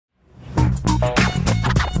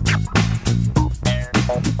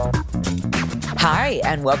Hi,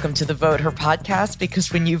 and welcome to the Vote Her podcast,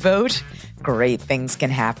 because when you vote, great things can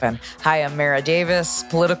happen. Hi, I'm Mara Davis,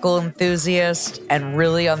 political enthusiast, and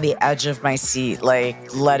really on the edge of my seat.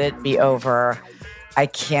 Like, let it be over. I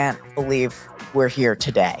can't believe we're here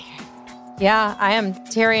today. Yeah, I am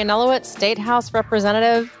Terry Anulowitz, State House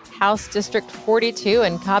Representative, House District 42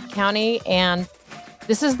 in Cobb County, and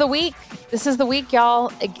this is the week. This is the week,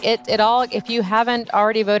 y'all. It all, if you haven't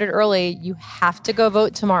already voted early, you have to go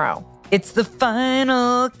vote tomorrow. It's the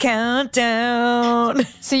final countdown.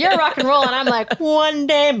 So you're rock and roll, and I'm like, one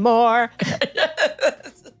day more.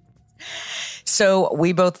 So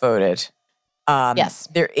we both voted. Yes.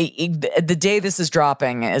 The day this is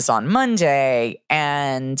dropping is on Monday.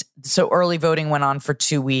 And so early voting went on for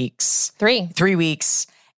 2 weeks. 3 weeks.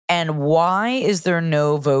 And why is there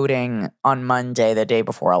no voting on Monday, the day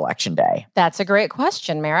before Election Day? That's a great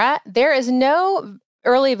question, Mara. There is no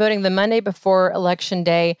early voting the Monday before Election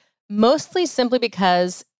Day, mostly simply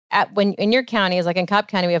because in your counties, like in Cobb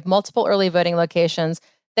County, we have multiple early voting locations.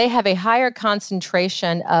 They have a higher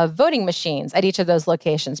concentration of voting machines at each of those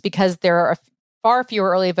locations because there are far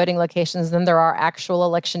fewer early voting locations than there are actual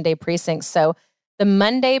Election Day precincts. So the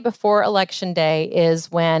Monday before Election Day is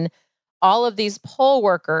when all of these poll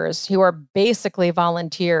workers, who are basically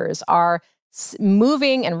volunteers, are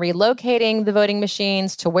moving and relocating the voting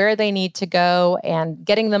machines to where they need to go and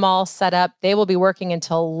getting them all set up. They will be working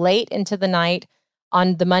until late into the night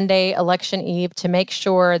on the Monday election eve to make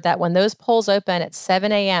sure that when those polls open at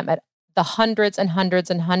 7 a.m. at the hundreds and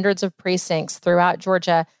hundreds and hundreds of precincts throughout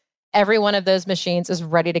Georgia, every one of those machines is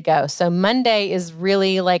ready to go. So Monday is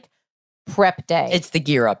really like prep day. It's the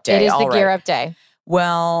gear up day. It is the gear up day.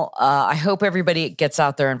 Well, I hope everybody gets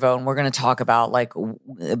out there and vote. And we're going to talk about like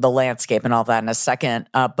the landscape and all that in a second.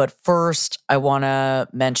 But first, I want to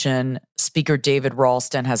mention Speaker David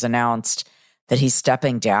Ralston has announced that he's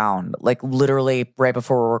stepping down. Like literally right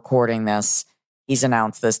before we're recording this, he's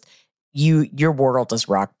announced this. Your world is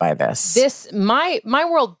rocked by this. My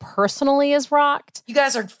world personally is rocked. You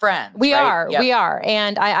guys are friends. We right? are. Yep. We are.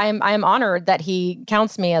 And I'm honored that he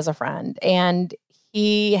counts me as a friend. And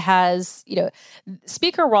he has,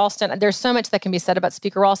 Speaker Ralston, there's so much that can be said about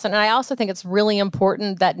Speaker Ralston. And I also think it's really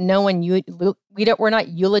important that we're not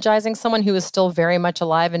eulogizing someone who is still very much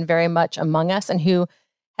alive and very much among us, and who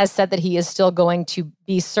has said that he is still going to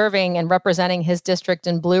be serving and representing his district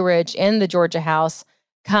in Blue Ridge in the Georgia House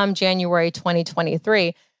come January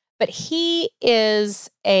 2023. But he is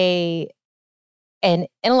an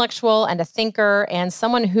intellectual and a thinker and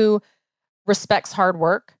someone who respects hard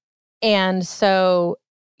work. And so,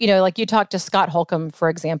 like you talked to Scott Holcomb, for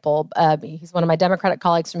example. He's one of my Democratic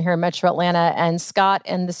colleagues from here in Metro Atlanta. And Scott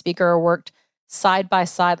and the speaker worked side by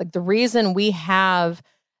side. Like the reason we have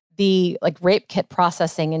the rape kit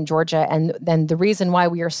processing in Georgia, and then the reason why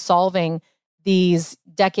we are solving these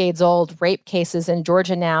decades-old rape cases in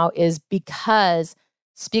Georgia now is because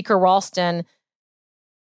Speaker Ralston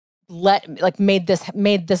made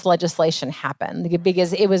this legislation happen,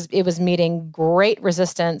 because it was meeting great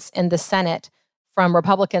resistance in the Senate from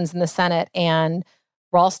Republicans in the Senate, and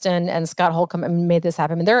Ralston and Scott Holcomb made this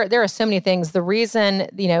happen. And there are so many things. The reason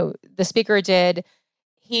the speaker did,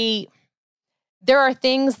 there are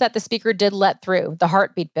things that the speaker did let through. The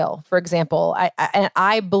heartbeat bill, for example,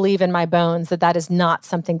 I believe in my bones that is not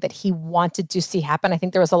something that he wanted to see happen. I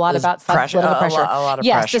think there was a lot of outside political pressure. A lot of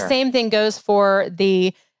yes, pressure. The same thing goes for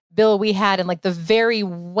the bill we had in the very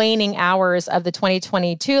waning hours of the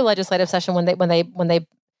 2022 legislative session when they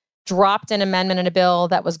dropped an amendment in a bill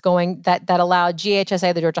that was that allowed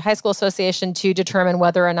GHSA, the Georgia High School Association, to determine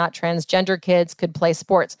whether or not transgender kids could play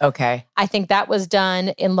sports. Okay. I think that was done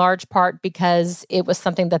in large part because it was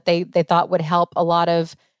something that they thought would help a lot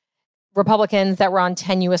of Republicans that were on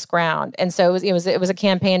tenuous ground. And so it was a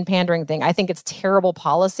campaign pandering thing. I think it's terrible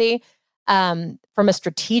policy. From a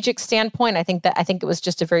strategic standpoint, I think it was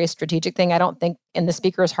just a very strategic thing. I don't think in the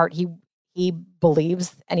speaker's heart he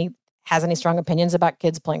believes and he has any strong opinions about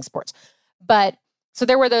kids playing sports. But so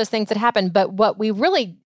there were those things that happened. But what we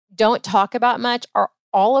really don't talk about much are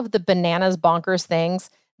all of the bananas bonkers things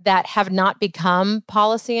that have not become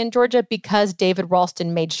policy in Georgia because David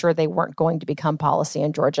Ralston made sure they weren't going to become policy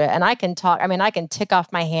in Georgia. And I can tick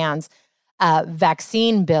off my hands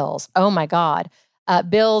vaccine bills. Oh my God.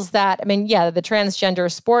 Bills that, the transgender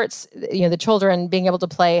sports, the children being able to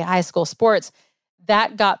play high school sports,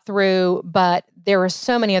 that got through, but there were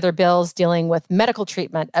so many other bills dealing with medical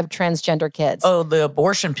treatment of transgender kids. Oh, the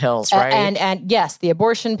abortion pills, right? And yes, the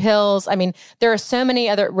abortion pills. There are so many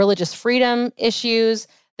other religious freedom issues.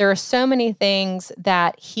 There are so many things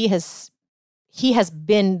that he has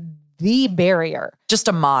been the barrier. Just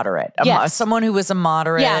a moderate, Yes. someone who was a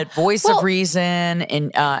moderate, voice of reason,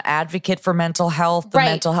 and advocate for mental health, the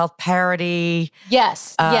mental health parity.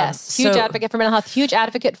 Yes, huge advocate for mental health, huge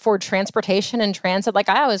advocate for transportation and transit. Like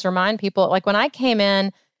I always remind people, like when I came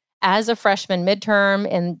in as a freshman midterm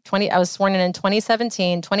I was sworn in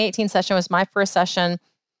 2017, 2018 session was my first session.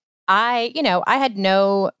 I had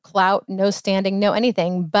no clout, no standing, no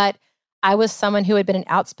anything, but I was someone who had been an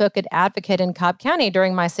outspoken advocate in Cobb County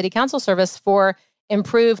during my city council service for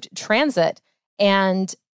improved transit.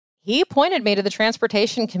 And he appointed me to the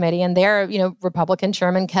transportation committee, and their, Republican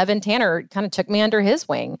chairman, Kevin Tanner, kind of took me under his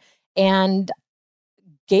wing and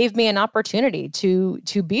gave me an opportunity to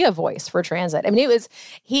be a voice for transit. I mean, it was,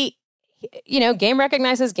 game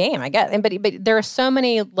recognizes game, I guess. But there are so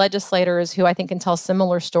many legislators who I think can tell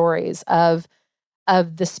similar stories of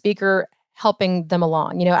the speaker helping them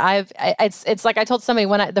along. It's like I told somebody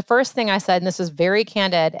the first thing I said, and this is very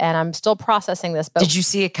candid, and I'm still processing this. But did you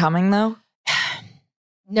see it coming though?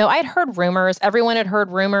 No, I'd heard rumors. Everyone had heard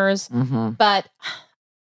rumors, but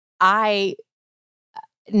I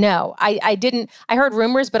didn't. I heard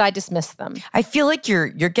rumors, but I dismissed them. I feel like you're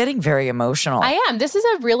getting very emotional. I am. This is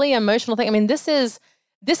a really emotional thing. I mean, this is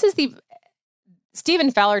the.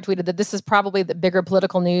 Stephen Fowler tweeted that this is probably the bigger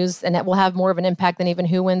political news, and it will have more of an impact than even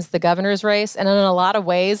who wins the governor's race. And in a lot of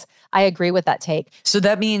ways, I agree with that take. So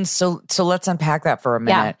that means so let's unpack that for a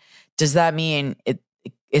minute. Yeah. Does that mean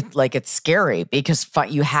it's scary because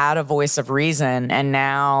you had a voice of reason, and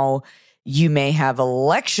now you may have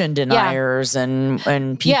election deniers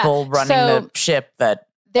and people running the ship that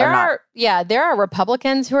there are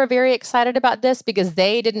Republicans who are very excited about this because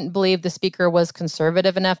they didn't believe the speaker was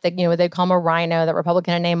conservative enough that, they call him a rhino, that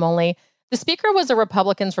Republican in name only. The speaker was a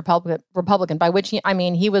Republican, by which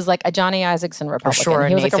he was like a Johnny Isakson Republican. Sure,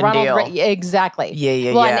 he was Nathan like a Ronald Deal. Exactly.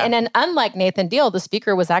 Yeah. And unlike Nathan Deal, the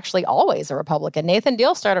speaker was actually always a Republican. Nathan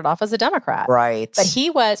Deal started off as a Democrat. Right. But he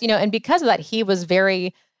was, and because of that, he was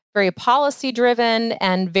very, very policy driven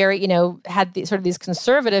and very, had these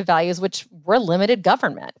conservative values, which were limited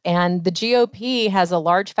government. And the GOP has a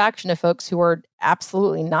large faction of folks who are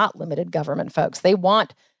absolutely not limited government folks. They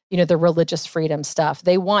want, the religious freedom stuff.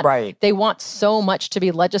 They want so much to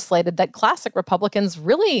be legislated that classic Republicans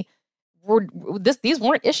really these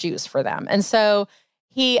weren't issues for them. And so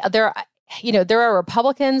there are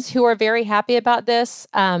Republicans who are very happy about this.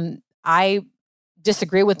 I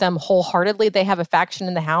disagree with them wholeheartedly. They have a faction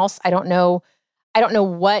in the House. I don't know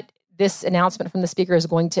what this announcement from the speaker is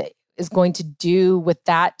going to do with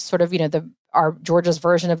that sort of, our Georgia's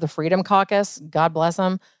version of the Freedom Caucus. God bless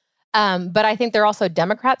them. But I think there are also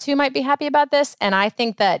Democrats who might be happy about this, and I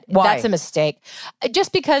think that that's a mistake.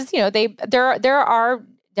 Just because there are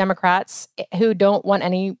Democrats who don't want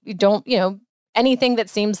anything that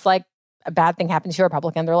seems like a bad thing happens to a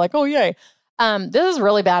Republican. They're like, oh yay. This is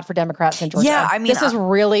really bad for Democrats in Georgia. Yeah, I mean, this is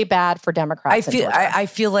really bad for Democrats in Georgia. I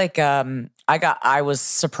feel like I was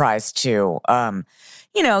surprised too.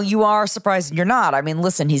 You are surprised and you're not. I mean,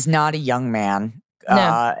 listen, he's not a young man.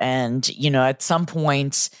 No. And at some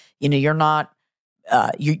point, you're not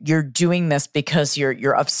you're doing this because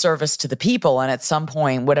you're of service to the people. And at some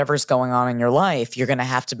point, whatever's going on in your life, you're going to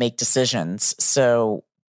have to make decisions. So,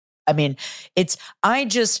 I mean,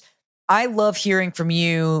 I love hearing from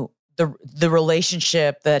you the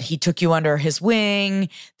relationship that he took you under his wing,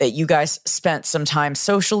 that you guys spent some time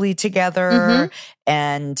socially together,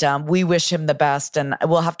 and we wish him the best. And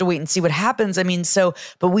we'll have to wait and see what happens. I mean,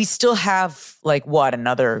 but we still have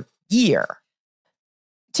another year.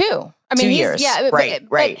 2. 2 years. Yeah.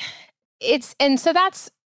 Right. And so that's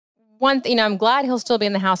one thing, I'm glad he'll still be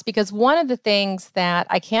in the House, because one of the things that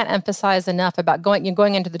I can't emphasize enough about going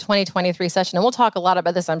into the 2023 session, and we'll talk a lot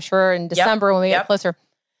about this, I'm sure, in December when we get closer.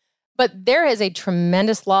 But there is a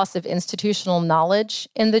tremendous loss of institutional knowledge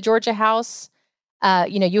in the Georgia House.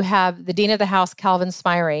 You have the Dean of the House, Calvin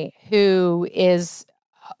Smyre, who is,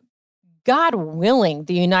 God willing,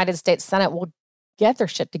 the United States Senate will get their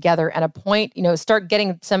shit together and appoint, start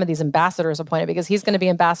getting some of these ambassadors appointed, because he's going to be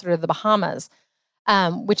ambassador to the Bahamas,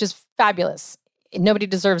 which is fabulous. Nobody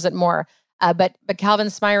deserves it more. But Calvin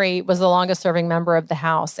Smyre was the longest serving member of the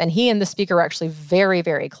House, and he and the Speaker are actually very,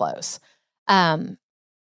 very close.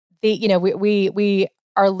 We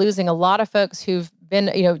are losing a lot of folks who've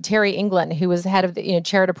been, Terry England, who was head of the,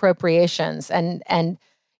 chaired appropriations, and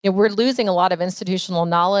we're losing a lot of institutional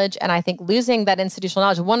knowledge. And I think losing that institutional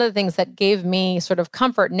knowledge, one of the things that gave me sort of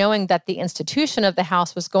comfort, knowing that the institution of the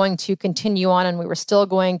House was going to continue on and we were still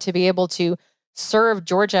going to be able to serve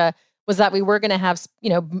Georgia, was that we were going to have,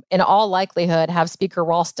 in all likelihood, have Speaker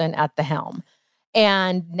Ralston at the helm.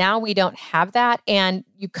 And now we don't have that. And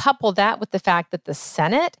you couple that with the fact that the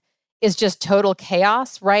Senate is just total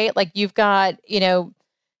chaos, right? Like you've got,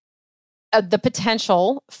 the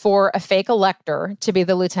potential for a fake elector to be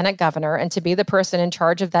the lieutenant governor and to be the person in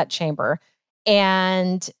charge of that chamber.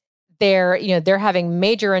 And they're having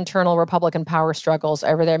major internal Republican power struggles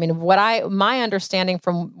over there. I mean, my understanding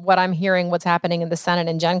from what I'm hearing, what's happening in the Senate,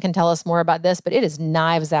 and Jen can tell us more about this, but it is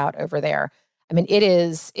knives out over there. I mean, it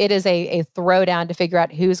is a throwdown to figure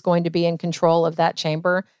out who's going to be in control of that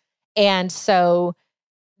chamber. And so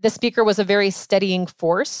the speaker was a very steadying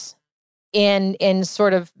force in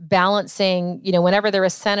sort of balancing, whenever there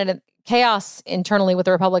was Senate chaos internally with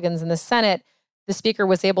the Republicans in the Senate, the speaker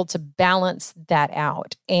was able to balance that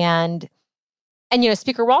out. And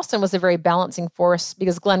Speaker Ralston was a very balancing force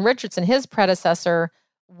because Glenn Richardson, his predecessor,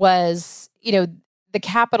 was, the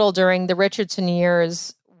Capitol during the Richardson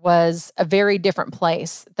years was a very different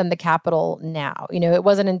place than the Capitol now. It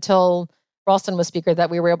wasn't until Ralston was speaker that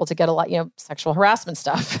we were able to get a lot, sexual harassment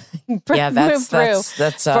stuff. Yeah, that's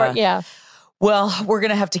Well, we're going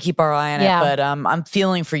to have to keep our eye on it, but I'm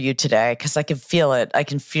feeling for you today because I can feel it. I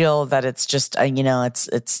can feel that it's just, I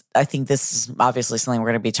think this is obviously something we're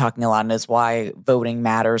going to be talking a lot, and is why voting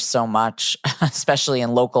matters so much, especially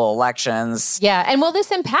in local elections. Yeah. And will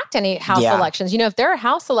this impact any House elections? If there are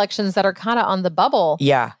House elections that are kind of on the bubble,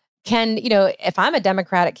 can, if I'm a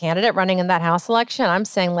Democratic candidate running in that House election, I'm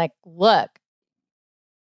saying like, look,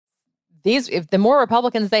 if the more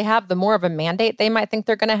Republicans they have, the more of a mandate they might think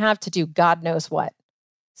they're going to have to do God knows what.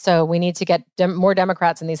 So we need to get more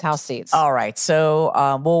Democrats in these House seats. All right. So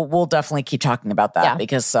we'll definitely keep talking about that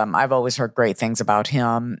because I've always heard great things about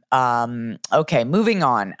him. Okay, moving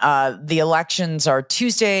on. The elections are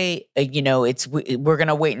Tuesday. We're going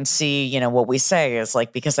to wait and see, what we say is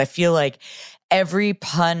like, because I feel like every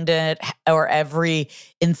pundit or every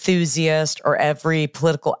enthusiast or every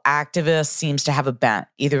political activist seems to have a bent.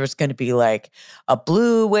 Either it's going to be like a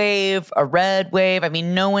blue wave, a red wave. I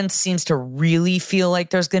mean, no one seems to really feel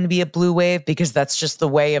like there's going to be a blue wave because that's just the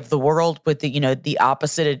way of the world. With the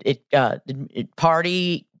opposite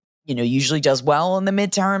party, usually does well in the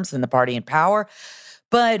midterms than the party in power.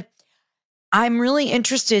 But I'm really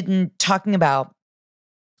interested in talking about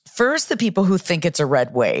first, the people who think it's a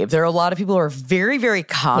red wave. There are a lot of people who are very, very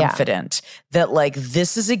confident that like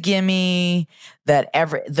this is a gimme, that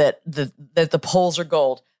the polls are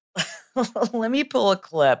gold. Let me pull a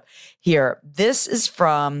clip here. This is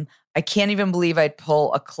from, I can't even believe I'd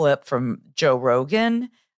pull a clip from Joe Rogan.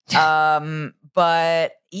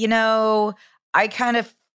 But I kind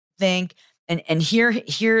of think, and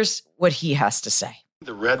here's what he has to say.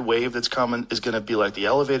 The red wave that's coming is going to be like the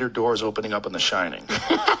elevator doors opening up in The Shining.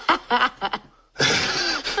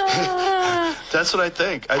 That's what I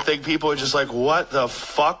think. I think people are just like, what the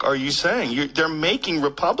fuck are you saying? They're making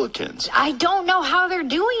Republicans. I don't know how they're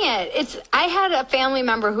doing it. I had a family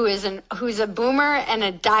member who's a boomer and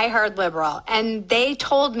a diehard liberal, and they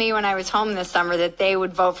told me when I was home this summer that they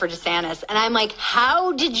would vote for DeSantis. And I'm like,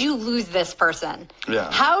 how did you lose this person? Yeah.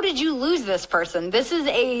 How did you lose this person? This is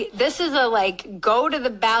a like, go to the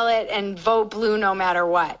ballot and vote blue no matter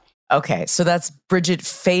what. Okay, so that's Bridget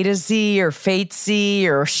Fatesy,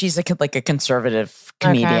 or she's like a conservative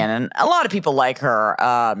comedian, and a lot of people like her.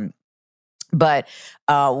 But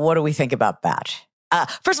what do we think about that?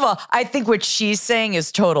 First of all, I think what she's saying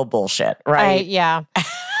is total bullshit, right?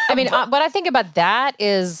 I mean, what I think about that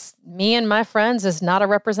is me and my friends is not a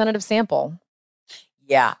representative sample.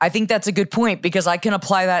 Yeah, I think that's a good point because I can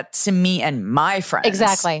apply that to me and my friends.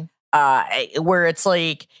 Exactly. Where it's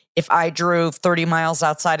like, if I drove 30 miles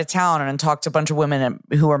outside of town and talked to a bunch of women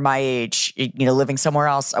who are my age, living somewhere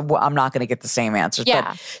else, I'm not going to get the same answers.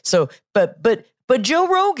 Yeah. But Joe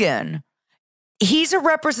Rogan, he's a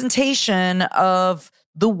representation of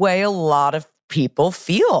the way a lot of people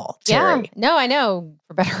feel, Terry. Yeah. No, I know,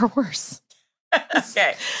 for better or worse.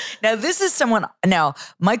 Okay. Now,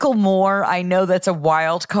 Michael Moore, I know that's a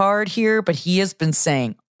wild card here, but he has been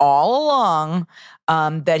saying all along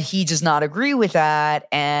that he does not agree with that.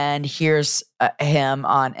 And here's him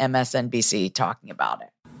on MSNBC talking about it.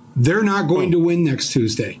 They're not going to win next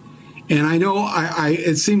Tuesday. And I know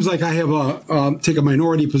it seems like I have take a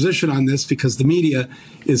minority position on this because the media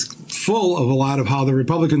is full of a lot of how the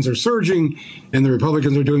Republicans are surging and the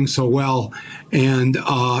Republicans are doing so well. And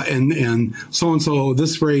so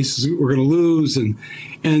this race we're going to lose. And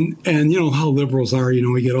how liberals are,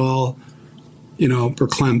 we get all,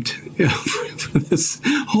 verklempt for this.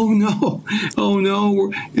 Oh no,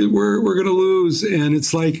 we're going to lose. And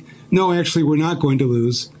it's like, no, actually, we're not going to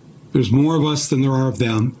lose. There's more of us than there are of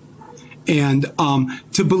them. And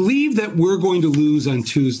to believe that we're going to lose on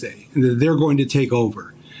Tuesday and that they're going to take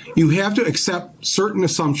over you have to accept certain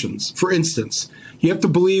assumptions. For instance, you have to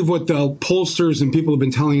believe what the pollsters and people have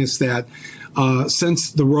been telling us that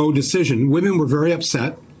since the Roe decision, women were very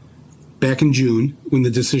upset back in June when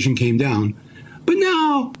the decision came down. But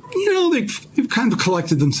now, they've kind of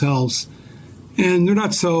collected themselves, and they're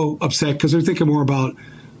not so upset because they're thinking more about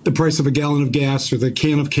the price of a gallon of gas or the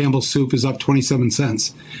can of Campbell's soup is up 27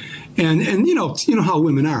 cents. And you know how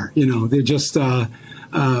women are. They're just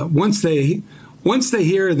once they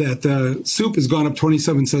hear that the soup has gone up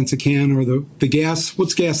 27 cents a can, or the gas.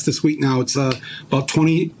 What's gas this week now? It's about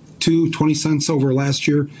 20 cents over last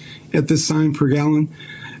year at this time per gallon.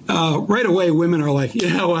 Right away, women are like,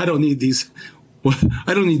 yeah, well, I don't need these.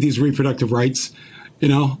 I don't need these reproductive rights.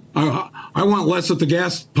 I want less at the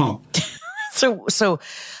gas pump. So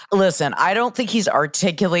listen, I don't think he's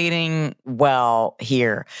articulating well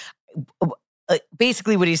here.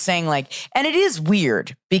 Basically what he's saying, and it is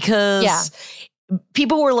weird because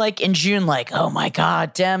people were in June, oh my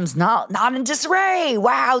God, Dems not in disarray.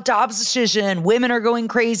 Wow, Dobbs decision. Women are going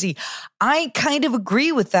crazy. I kind of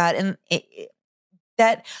agree with that. And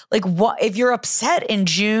that what if you're upset in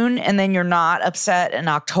June and then you're not upset in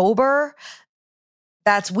October?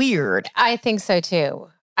 That's weird. I think so too.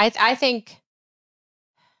 I think.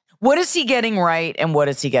 What is he getting right and what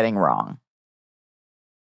is he getting wrong?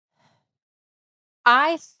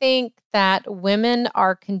 I think that women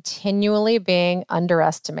are continually being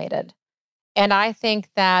underestimated. And I think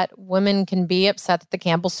that women can be upset that the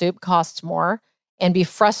Campbell soup costs more and be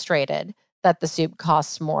frustrated that the soup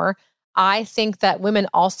costs more. I think that women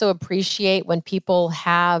also appreciate when people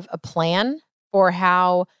have a plan for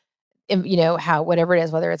how whatever it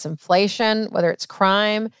is, whether it's inflation, whether it's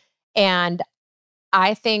crime. And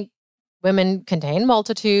I think women contain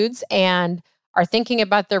multitudes and are thinking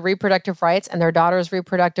about their reproductive rights and their daughters'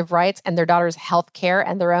 reproductive rights and their daughters' health care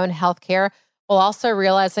and their own health care, while also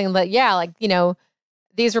realizing that,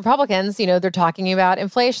 these Republicans, they're talking about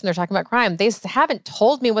inflation, they're talking about crime. They haven't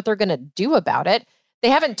told me what they're going to do about it. They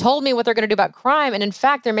haven't told me what they're going to do about crime. And in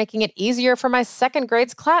fact, they're making it easier for my second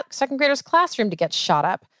graders' classroom to get shot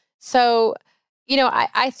up. So,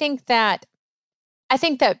 I think that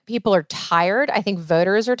people are tired. I think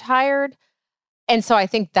voters are tired. And so I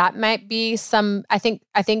think that might be I think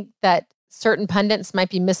that certain pundits might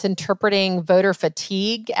be misinterpreting voter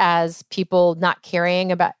fatigue as people not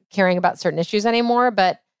caring about certain issues anymore.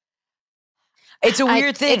 But it's a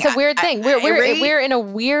weird thing. It's a weird thing. We're in a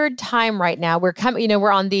weird time right now. We're coming,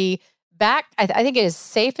 we're on the back. I think it is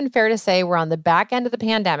safe and fair to say we're on the back end of the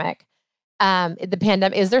pandemic.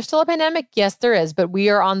 Is there still a pandemic? Yes, there is, but we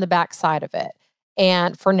are on the back side of it.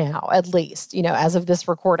 And for now, at least, as of this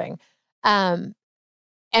recording.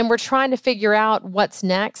 And we're trying to figure out what's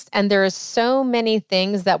next. And there are so many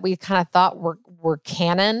things that we kind of thought were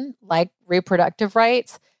canon, like reproductive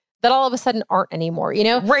rights, that all of a sudden aren't anymore,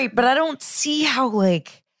 Right, but I don't see how,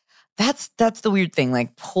 that's the weird thing. The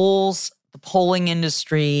polling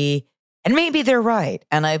industry, and maybe they're right.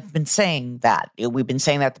 And I've been saying that. We've been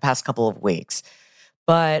saying that the past couple of weeks.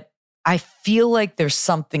 But I feel like there's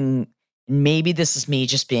something. Maybe this is me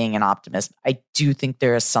just being an optimist. I do think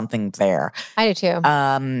there is something there. I do too.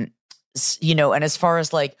 And as far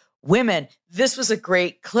as women, this was a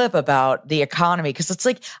great clip about the economy because it's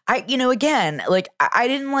I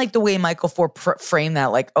didn't like the way Michael Ford framed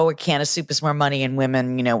that. A can of soup is more money and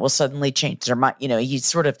women, will suddenly change their mind. He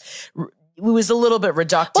sort of. It was a little bit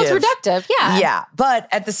reductive. Well, it's reductive, yeah. Yeah, but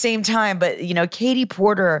at the same time, Katie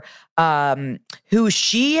Porter, who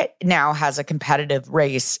she now has a competitive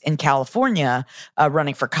race in California,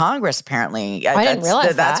 running for Congress, apparently. I didn't realize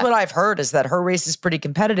that. That's what I've heard, is that her race is pretty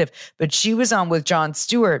competitive. But she was on with Jon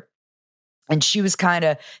Stewart, and she was kind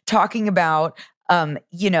of talking about,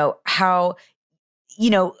 how...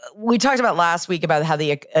 we talked about last week about how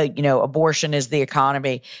the, abortion is the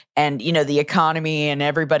economy and, the economy and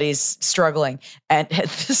everybody's struggling. And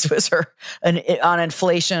this was her on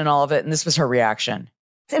inflation and all of it. And this was her reaction.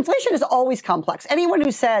 Inflation is always complex. Anyone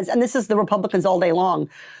who says, and this is the Republicans all day long,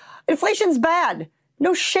 inflation's bad.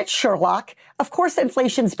 No shit, Sherlock. Of course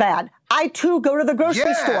inflation's bad. I, too, go to the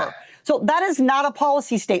grocery store. So that is not a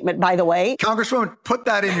policy statement, by the way. Congresswoman, put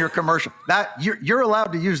that in your commercial. That you're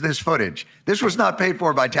allowed to use this footage. This was not paid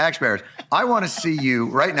for by taxpayers. I want to see you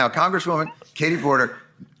right now, Congresswoman Katie Porter.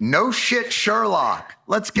 No shit, Sherlock.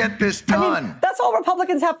 Let's get this done. I mean, that's all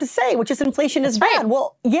Republicans have to say, which is inflation is bad.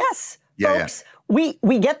 Well, yes, folks,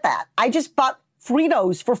 we get that. I just bought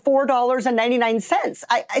Fritos for $4.99.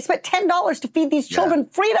 I spent $10 to feed these children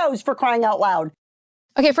Fritos, for crying out loud.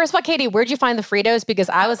 Okay, first of all, Katie, where'd you find the Fritos? Because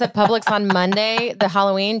I was at Publix on Monday, the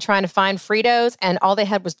Halloween, trying to find Fritos, and all they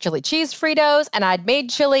had was chili cheese Fritos, and I'd made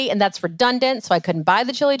chili, and that's redundant, so I couldn't buy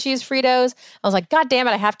the chili cheese Fritos. I was like, God damn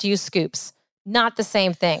it, I have to use scoops. Not the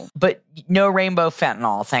same thing. But no rainbow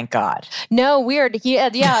fentanyl, thank God. No, weird.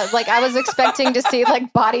 Yeah. Like I was expecting to see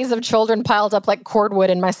like bodies of children piled up like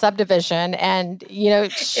cordwood in my subdivision. And,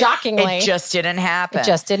 shockingly. It just didn't happen. It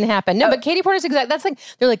just didn't happen. No, but Katie Porter's exact. That's like,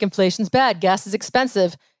 they're like, inflation's bad. Gas is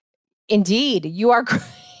expensive. Indeed. You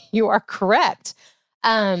are correct.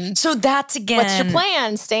 So that's again. What's your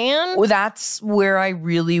plan, Stan? Well, that's where I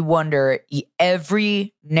really wonder.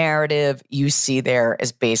 Every narrative you see there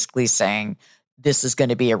is basically saying this is going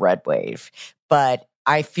to be a red wave. But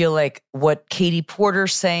I feel like what Katie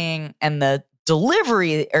Porter's saying and the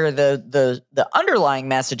delivery or the underlying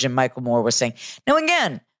message in Michael Moore was saying, now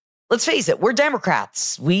again, let's face it, we're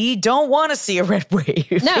Democrats. We don't want to see a red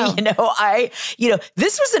wave. No.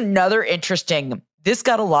 This was another interesting. This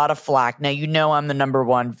got a lot of flack. Now, I'm the number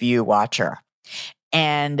one View watcher.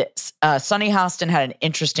 And Sunny Hostin had an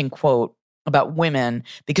interesting quote about women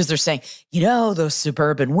because they're saying, those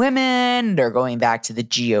suburban women, they're going back to the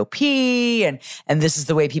GOP and this is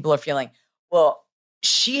the way people are feeling. Well,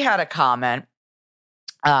 she had a comment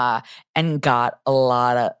and got a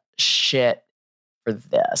lot of shit for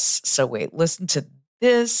this. So wait, listen to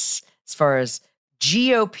this as far as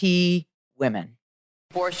GOP women.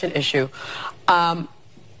 Abortion issue.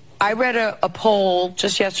 I read a poll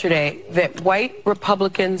just yesterday that white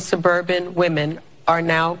Republican suburban women are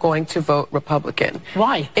now going to vote Republican.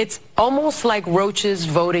 Why? It's almost like roaches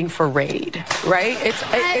voting for Raid, right?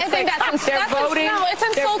 I think that's insulting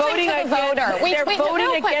to the voter. They're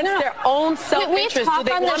voting against their own self-interest. Do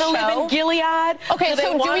they want to live in Gilead? Okay,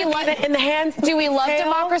 so do we love in the hands? Do we love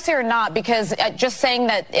democracy or not? Because just saying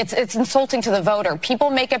that it's insulting to the voter.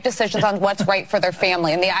 People make up decisions on what's right for their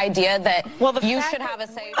family, and the idea that you should have a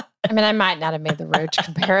say. I mean, I might not have made the roach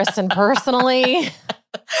comparison personally.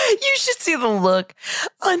 You should see the look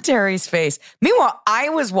on Terry's face. Meanwhile, I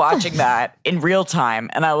was watching that in real time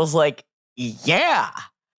and I was like, yeah.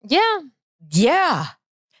 I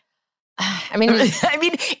mean,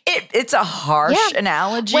 it's a harsh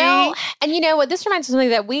analogy. Well, and you know what? This reminds me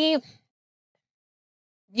of something that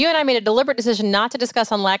you and I made a deliberate decision not to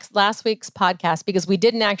discuss on last week's podcast because we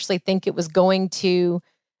didn't actually think it was going to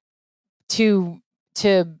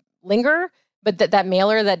linger. But that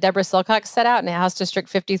mailer that Deborah Silcox set out in House District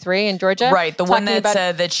 53 in Georgia. Right, the one that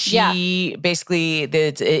said that she basically,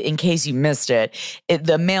 in case you missed it,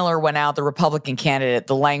 the mailer went out, the Republican candidate,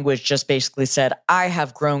 the language just basically said, I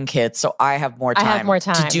have grown kids, so I have more time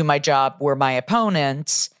to do my job, where my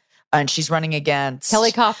opponents, and she's running against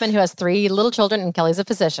Kelly Kaufman, who has 3 little children, and Kelly's a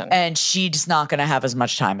physician. And she's not going to have as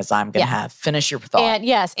much time as I'm going to have. Finish your thought. And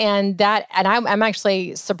yes, and I'm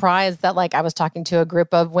actually surprised that I was talking to a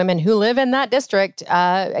group of women who live in that district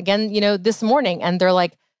again, this morning, and they're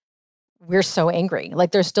like, we're so angry.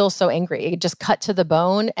 Like they're still so angry. It just cut to the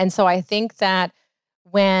bone. And so I think that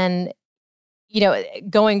when,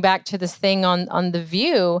 going back to this thing on The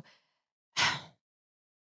View,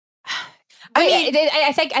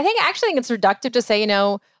 I think it's reductive to say,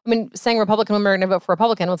 saying Republican women are going to vote for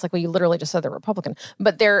Republican. Well, it's like, well, you literally just said they're Republican,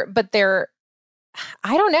 but they're,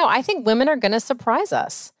 I don't know. I think women are going to surprise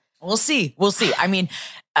us. We'll see. I mean,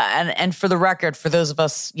 and for the record, for those of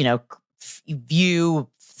us, View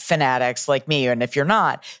fanatics like me, and if you're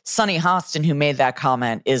not, Sunny Hostin, who made that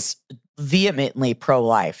comment, is vehemently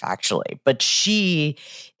pro-life, actually, but she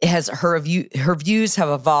has her views have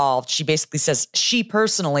evolved. She basically says she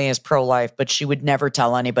personally is pro-life, but she would never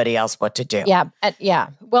tell anybody else what to do. Yeah.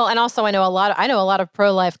 Well, and also I know a lot of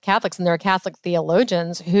pro-life Catholics, and there are Catholic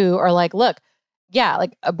theologians who are like, look,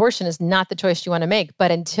 abortion is not the choice you want to make,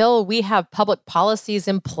 but until we have public policies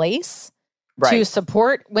in place to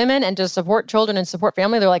support women and to support children and support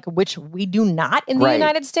family, they're like, which we do not in the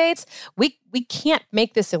United States, we can't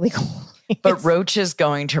make this illegal. But Roach is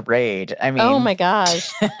going to raid. I mean, oh my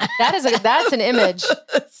gosh, that's an image.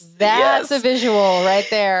 That's a visual right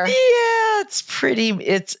there. Yeah, it's pretty.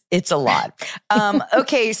 It's a lot.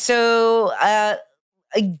 Okay, so I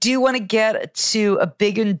do want to get to a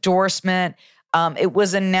big endorsement. It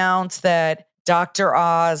was announced that Dr.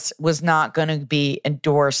 Oz was not going to be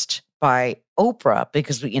endorsed by Oprah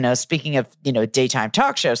because, speaking of, daytime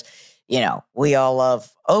talk shows, we all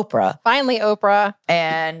love Oprah. Finally, Oprah.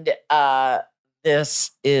 And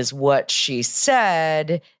this is what she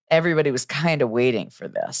said. Everybody was kind of waiting for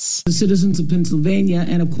this. The citizens of Pennsylvania,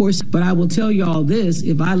 and of course, but I will tell you all this,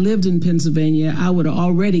 if I lived in Pennsylvania, I would have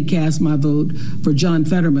already cast my vote for John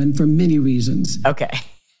Fetterman for many reasons. Okay.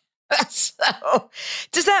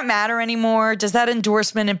 Does that matter anymore? Does that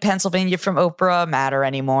endorsement in Pennsylvania from Oprah matter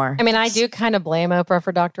anymore? I mean, I do kind of blame Oprah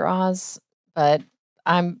for Dr. Oz, but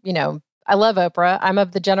I love Oprah. I'm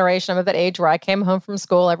of the generation, I'm of that age where I came home from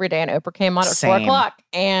school every day and Oprah came on at 4 o'clock.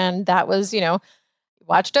 And that was,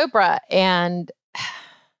 watched Oprah. And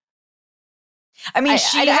I mean,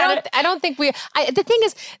 I don't think the thing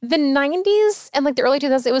is, the 90s and like the early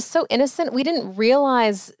 2000s, it was so innocent. We didn't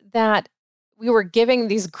realize that we were giving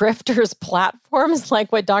these grifters platforms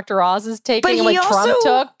like what Dr. Oz is taking and what Trump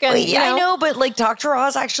took. And, I know, but like Dr.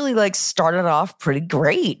 Oz actually like started off pretty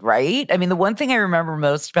great, right? I mean, the one thing I remember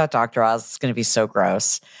most about Dr. Oz is going to be so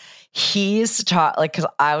gross. He used to talk, like, because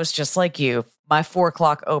I was just like you, my 4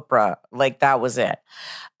 o'clock Oprah, like that was it.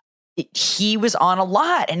 He was on a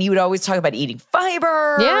lot and he would always talk about eating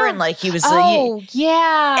fiber. Yeah. And like he was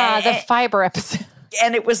the fiber episode.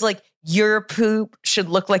 And it was like, your poop should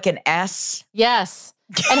look like an S. Yes.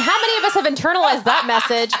 And how many of us have internalized that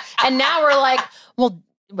message? And now we're like, well,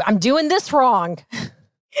 I'm doing this wrong.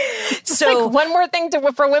 So like one more thing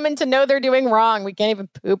for women to know they're doing wrong. We can't even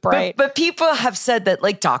poop right. But people have said that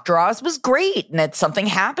like Dr. Oz was great and that something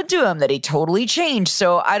happened to him, that he totally changed.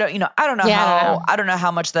 So I don't know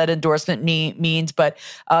how much that endorsement means, but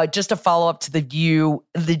just to follow up to The View,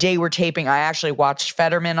 the day we're taping, I actually watched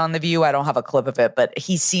Fetterman on The View. I don't have a clip of it, but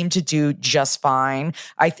he seemed to do just fine.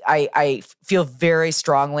 I feel very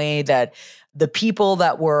strongly that the people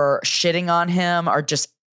that were shitting on him are just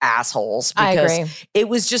assholes, because it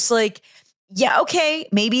was just like, yeah, okay,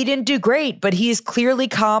 maybe he didn't do great, but he is clearly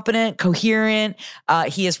competent, coherent.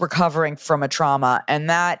 He is recovering from a trauma. And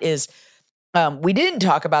that is, we didn't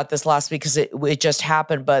talk about this last week because it just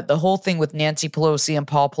happened, but the whole thing with Nancy Pelosi and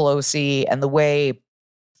Paul Pelosi and the way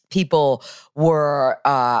people were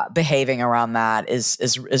behaving around that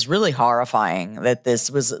is really horrifying, that this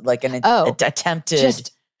was like an attempted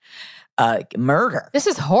murder. This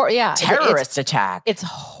is terrorist attack. It's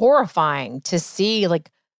horrifying to see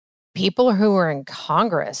like people who are in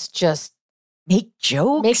Congress just making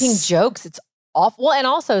jokes. It's awful. And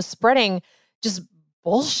also spreading just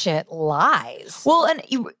bullshit lies. Well, and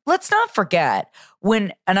let's not forget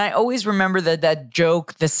and I always remember that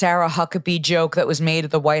joke, the Sarah Huckabee joke that was made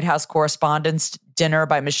at the White House Correspondents' Dinner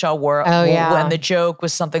by Michelle Warren. Oh, yeah. When the joke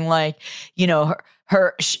was something like,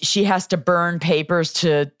 she has to burn papers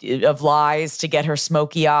of lies to get her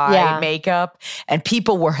smoky eye makeup, and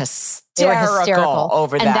people were hysterical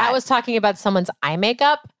over that. And that was talking about someone's eye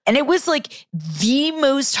makeup. And it was like the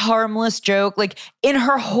most harmless joke, like in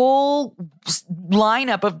her whole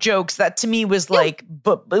lineup of jokes. That to me was like,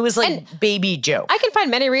 it was like baby joke. I can find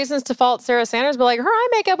many reasons to fault Sarah Sanders, but like her eye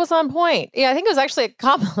makeup was on point. Yeah, I think it was actually a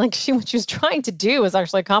compliment. Like what she was trying to do was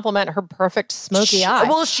actually compliment her perfect smoky eye.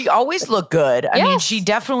 Well, she always looked good. I mean, she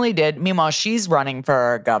definitely did. Meanwhile, she's running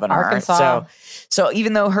for governor. Arkansas. So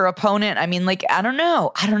even though her opponent, I mean, like, I don't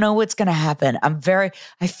know what's going to happen.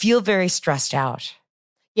 I feel very stressed out.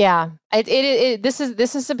 Yeah, this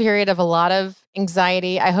is a period of a lot of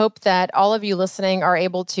anxiety. I hope that all of you listening are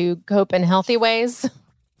able to cope in healthy ways.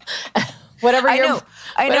 Whatever your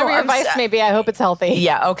advice may be, I hope it's healthy.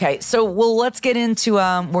 Yeah, okay. So, let's get into,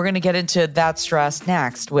 we're going to get into that stress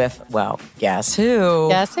next with, guess who?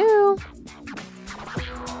 Guess who?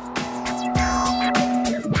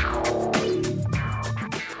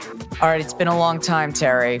 All right, it's been a long time,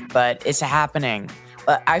 Terry, but it's happening.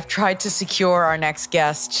 I've tried to secure our next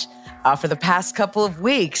guest for the past couple of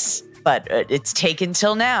weeks, but it's taken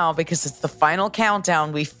till now because it's the final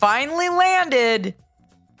countdown. We finally landed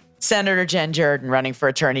Senator Jen Jordan running for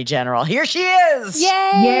Attorney General. Here she is. Yay!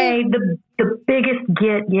 Yay, the biggest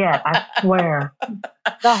get yet, I swear.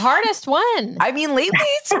 The hardest one. I mean, lately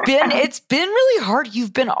it's been really hard.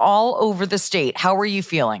 You've been all over the state. How are you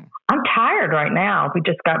feeling? I'm tired right now. We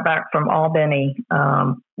just got back from Albany.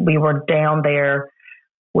 We were down there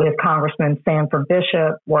with Congressman Sanford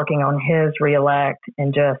Bishop working on his reelect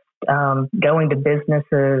and just going to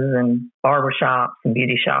businesses and barbershops and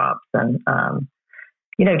beauty shops and,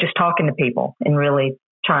 just talking to people and really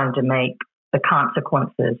trying to make the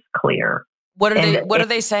consequences clear. What are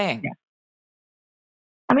they saying? Yeah.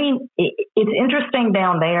 I mean, it's interesting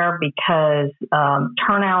down there because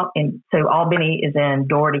turnout so Albany is in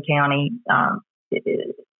Dougherty County.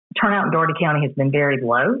 Turnout in Dougherty County has been very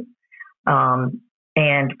low.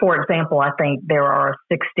 And for example, I think there are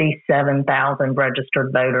 67,000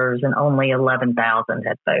 registered voters and only 11,000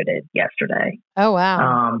 had voted yesterday. Oh,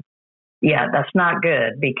 wow. Yeah, that's not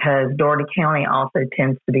good because Dougherty County also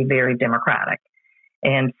tends to be very Democratic.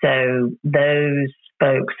 And so those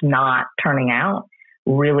folks not turning out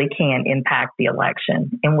really can impact the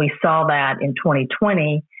election. And we saw that in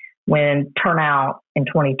 2020 when turnout in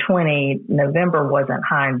 2020, November wasn't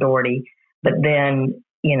high in Doherty, but then,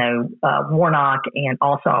 Warnock and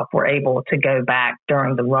Ossoff were able to go back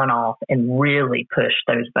during the runoff and really push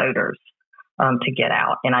those voters to get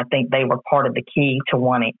out. And I think they were part of the key to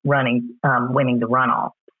winning the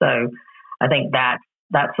runoff. So I think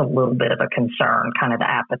that's a little bit of a concern, kind of the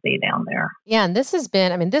apathy down there. Yeah, and this has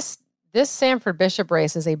been, this Sanford Bishop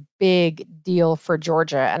race is a big deal for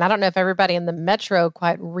Georgia. And I don't know if everybody in the metro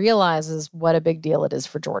quite realizes what a big deal it is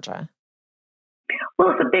for Georgia.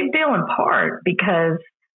 Well, it's a big deal in part because,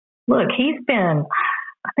 look, he's been,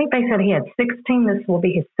 I think they said he had 16. This will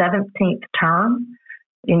be his 17th term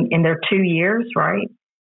in their 2 years, right?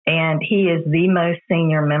 And he is the most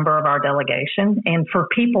senior member of our delegation. And for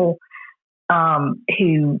people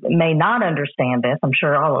who may not understand this, I'm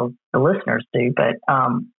sure all of the listeners do, but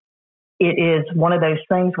it is one of those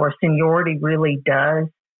things where seniority really does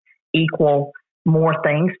equal more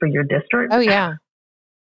things for your district. Oh, yeah.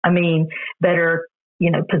 Better,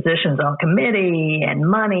 positions on committee and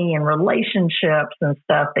money and relationships and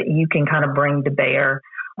stuff that you can kind of bring to bear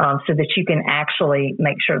so that you can actually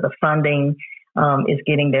make sure the funding is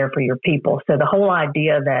getting there for your people. So the whole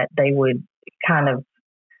idea that they would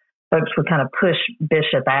folks would kind of push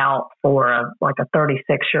Bishop out for a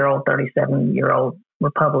 36-year-old, 37-year-old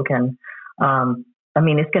Republican.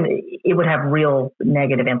 It would have real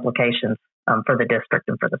negative implications for the district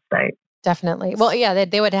and for the state. Definitely. Well, yeah,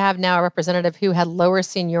 they would have now a representative who had lower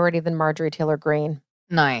seniority than Marjorie Taylor Greene.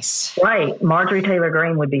 Nice. Right. Marjorie Taylor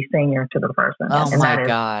Greene would be senior to the person. Oh, my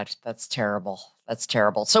God. That's terrible. That's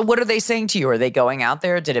terrible. So what are they saying to you? Are they going out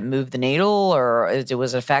there? Did it move the needle or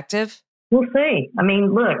was it effective? We'll see.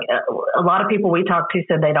 Look, a lot of people we talked to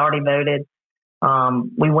said they'd already voted.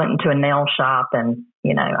 We went into a nail shop and,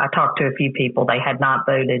 I talked to a few people. They had not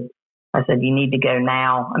voted. I said, you need to go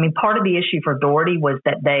now. Part of the issue for Doherty was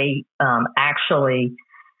that they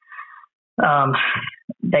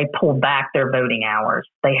they pulled back their voting hours.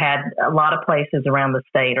 They had a lot of places around the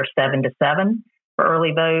state are 7 to 7 for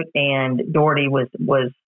early vote, and Doherty was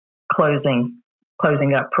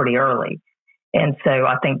closing up pretty early. And so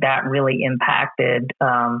I think that really impacted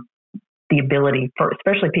the ability for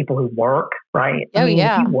especially people who work, right? Oh,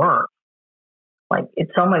 yeah. If you work,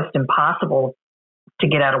 it's almost impossible to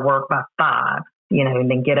get out of work by 5, and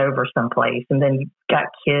then get over someplace. And then you've got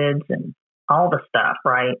kids and all the stuff,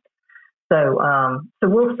 right? So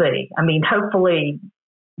we'll see. Hopefully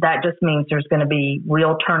that just means there's going to be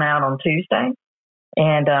real turnout on Tuesday.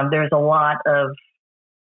 And there's a lot of,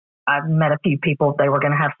 I've met a few people, they were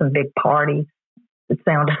going to have some big parties. It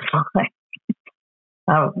sounded like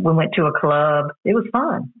we went to a club. It was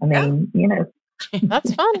fun.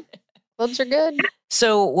 That's fun. Clubs are good.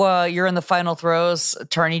 So you're in the final throes,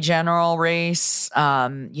 Attorney General race.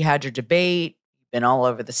 You had your debate, been all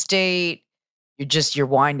over the state. You're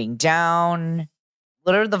winding down.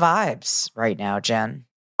 What are the vibes right now, Jen?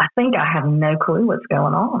 I think I have no clue what's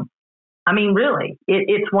going on. Really,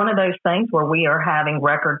 it's one of those things where we are having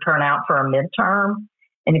record turnout for a midterm.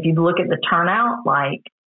 And if you look at the turnout,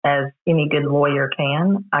 as any good lawyer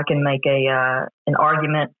can, I can make an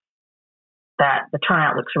argument that the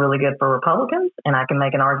turnout looks really good for Republicans, and I can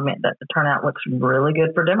make an argument that the turnout looks really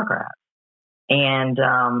good for Democrats. And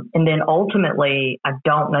then ultimately, I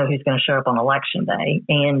don't know who's going to show up on Election Day.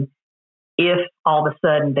 And if all of a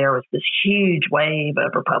sudden there was this huge wave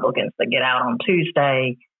of Republicans that get out on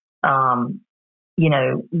Tuesday,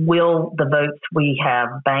 will the votes we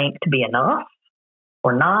have banked be enough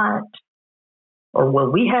or not? Or will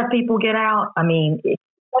we have people get out? It's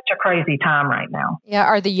such a crazy time right now. Yeah.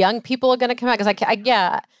 Are the young people going to come out? Because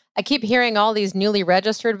I keep hearing all these newly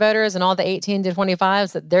registered voters and all the 18 to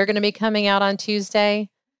 25s that they're going to be coming out on Tuesday.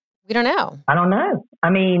 We don't know. I don't know.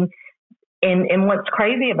 And what's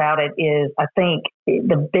crazy about it is I think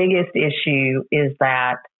the biggest issue is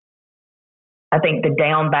that I think the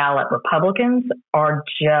down ballot Republicans are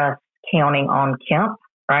just counting on Kemp,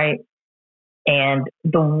 right? And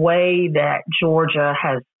the way that Georgia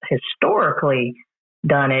has historically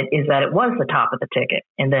done it is that it was the top of the ticket,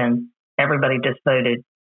 and then everybody just voted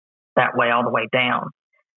that way all the way down.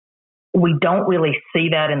 We don't really see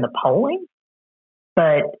that in the polling,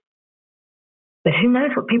 but who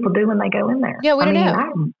knows what people do when they go in there? Yeah, we don't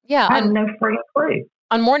know. I have no freaking clue.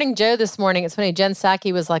 On Morning Joe this morning, it's funny, Jen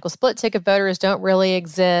Psaki was like, well, split ticket voters don't really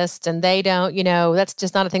exist, and they don't, that's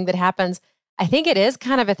just not a thing that happens. I think it is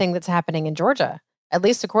kind of a thing that's happening in Georgia, at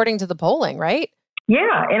least according to the polling, right?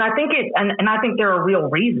 Yeah, and I think and I think there are real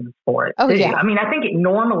reasons for it. Oh, too. yeah. I think it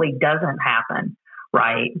normally doesn't happen,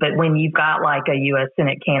 right? But when you've got like a U.S.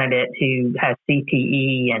 Senate candidate who has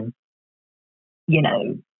CTE and,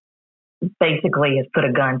 basically has put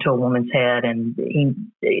a gun to a woman's head, and he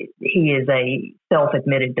is a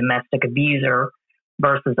self-admitted domestic abuser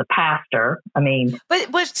versus a pastor. I mean,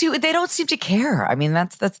 but they don't seem to care. I mean,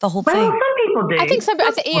 that's the whole thing. Some people do. I think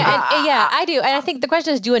I do. And I think the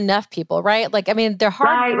question is, do enough people, right? Like, I mean, they're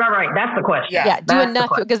hard. Right. That's the question. Yeah, do enough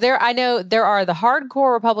people, because I know there are the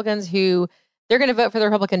hardcore Republicans who they're going to vote for the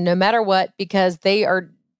Republican no matter what, because they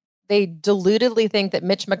deludedly think that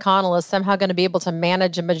Mitch McConnell is somehow going to be able to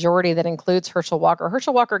manage a majority that includes Herschel Walker.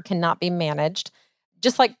 Herschel Walker cannot be managed.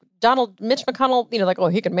 Just like Mitch McConnell, like, oh,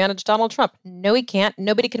 he can manage Donald Trump. No, he can't.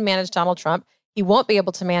 Nobody can manage Donald Trump. He won't be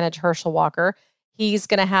able to manage Herschel Walker. He's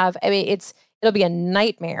going to have, it'll be a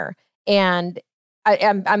nightmare. And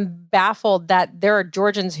I'm baffled that there are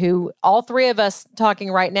Georgians who, all three of us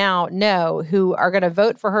talking right now, know who are going to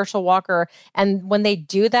vote for Herschel Walker. And when they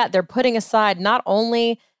do that, they're putting aside not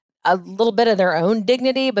only a little bit of their own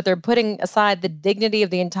dignity, but they're putting aside the dignity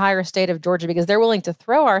of the entire state of Georgia, because they're willing to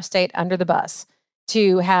throw our state under the bus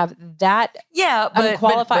to have that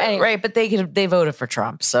unqualified. Right, but they voted for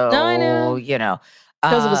Trump, so no, I know.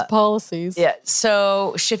 Because of his policies. Yeah.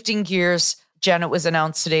 So shifting gears, Jen, it was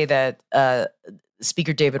announced today that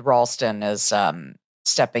Speaker David Ralston is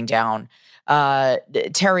stepping down.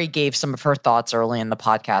 Terry gave some of her thoughts early in the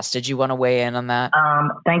podcast. Did you want to weigh in on that?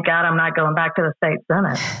 Thank God I'm not going back to the state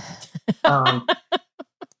Senate.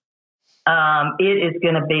 It is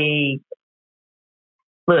going to be,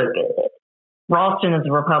 look, Ralston is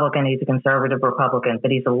a Republican. He's a conservative Republican, but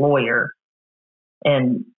he's a lawyer,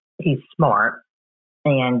 and he's smart,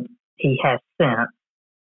 and he has sense.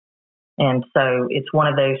 And so it's one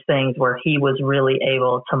of those things where he was really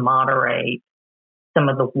able to moderate some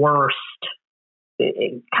of the worst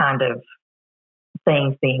kind of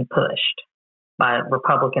things being pushed by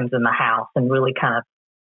Republicans in the House, and really kind of,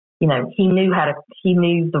 he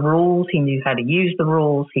knew the rules. He knew how to use the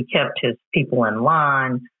rules. He kept his people in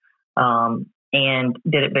line, and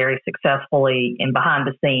did it very successfully. And behind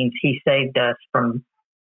the scenes, he saved us from,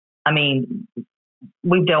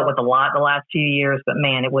 we've dealt with a lot the last few years, but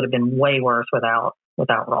man, it would have been way worse without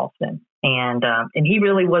Ralston. And he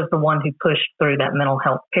really was the one who pushed through that mental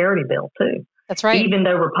health parity bill too. That's right. Even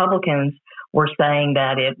though Republicans were saying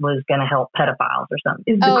that it was going to help pedophiles or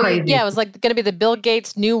something. Yeah, it was like going to be the Bill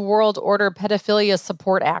Gates New World Order Pedophilia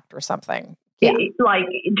Support Act or something. Yeah, like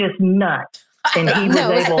just nuts. And he was it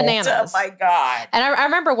was able, bananas. Oh my God. And I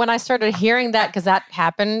remember when I started hearing that, because that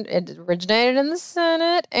happened, it originated in the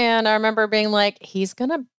Senate. And I remember being like, he's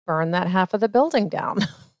going to burn that half of the building down.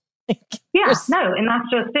 and that's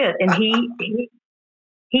just it. And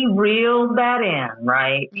he reeled that in,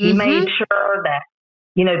 right? Mm-hmm. He made sure that,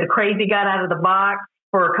 the crazy got out of the box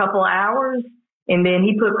for a couple of hours, and then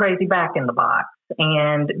he put crazy back in the box.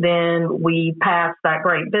 And then we passed that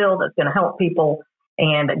great bill that's going to help people.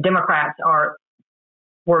 And Democrats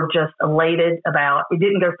were just elated about it.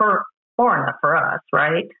 Didn't go far enough for us,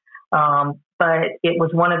 right? But it was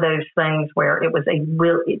one of those things where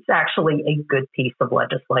it's actually a good piece of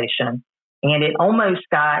legislation, and it almost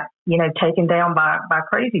got taken down by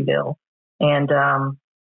Crazy Bill, and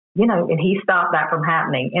and he stopped that from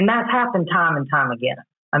happening, and that's happened time and time again.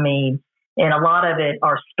 And a lot of it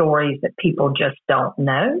are stories that people just don't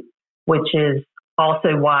know, which is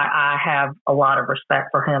also why I have a lot of respect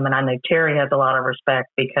for him. And I know Terry has a lot of respect,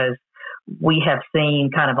 because we have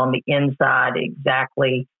seen kind of on the inside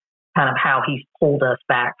exactly kind of how he's pulled us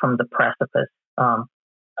back from the precipice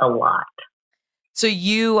a lot. So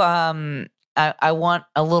you, I want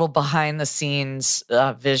a little behind the scenes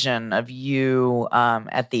vision of you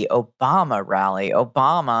at the Obama rally.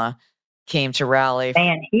 Obama came to rally.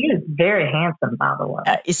 And he is very handsome, by the way.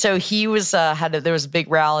 So he was there was a big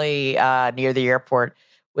rally near the airport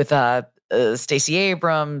with Stacey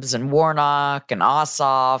Abrams and Warnock and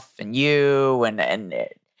Ossoff and you and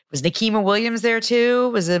was Nikema Williams there too?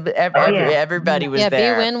 Was it everybody was there?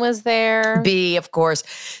 Yeah, B. Wynn was there. B, of course.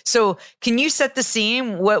 So can you set the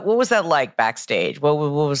scene? What was that like backstage? What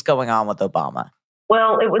was going on with Obama?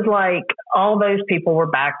 Well, it was like all those people were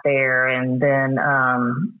back there, and then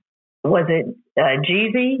was it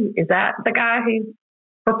Jeezy? Is that the guy who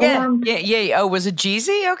performed? Yeah. Oh, was it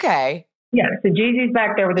Jeezy? Okay. Yeah, so Jeezy's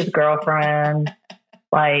back there with his girlfriend.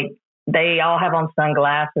 Like, they all have on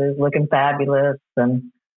sunglasses, looking fabulous,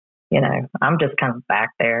 and I'm just kind of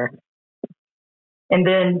back there. And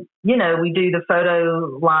then, we do the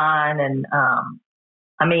photo line, and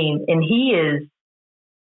and he is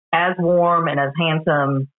as warm and as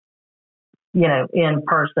handsome, in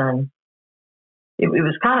person. It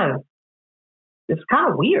was kind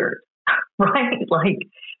of weird, right? Like,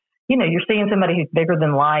 you're seeing somebody who's bigger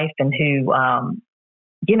than life and who,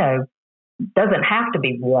 doesn't have to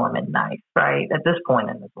be warm and nice, right? At this point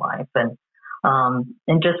in his life. And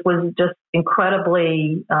just was just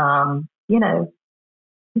incredibly,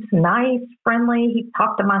 just nice, friendly. He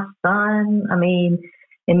talked to my son. I mean,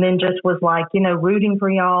 and then just was like, rooting for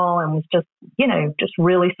y'all and was just, just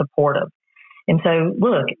really supportive. And so,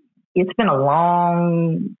 look, it's been a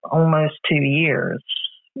long, almost 2 years.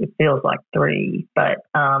 It feels like 3, but,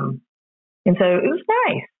 and so it was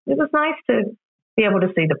nice. It was nice to be able to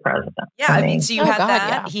see the president. Yeah, I mean, so you had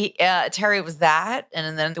that. Yeah. Terry was that.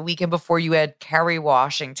 And then the weekend before you had Kerry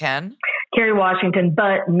Washington. Kerry Washington,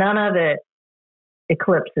 but none of it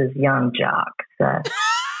eclipses Young Jock. So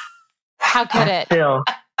how could it?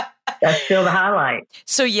 That's still the highlight.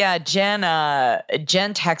 So yeah, Jen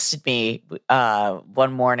texted me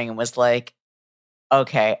one morning and was like,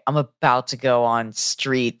 okay, I'm about to go on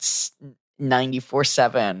Streets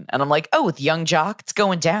 94.7. And I'm like, oh, with Young Jock, it's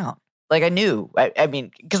going down. Like I knew, I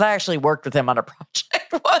mean, because I actually worked with him on a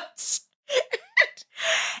project once.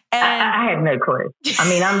 And I had no clue. I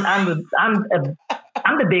mean,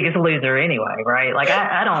 I'm the biggest loser anyway, right? Like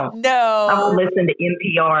I don't know. I will listen to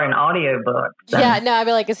NPR and audiobooks. Yeah, no, I'd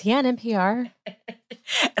be like, is he on NPR?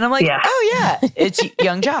 And I'm like, oh yeah, it's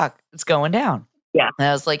Young Jock. It's going down. Yeah. And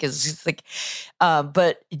I was like,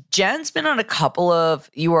 but Jen's been on a couple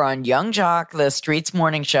of, you were on Young Jock, the Streets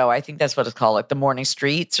morning show. I think that's what it's called, like the Morning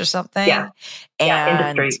Streets or something. Yeah.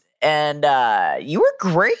 And you were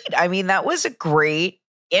great. I mean, that was a great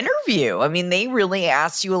interview. I mean, they really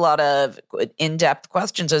asked you a lot of in-depth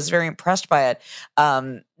questions. I was very impressed by it.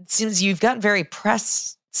 It seems you've gotten very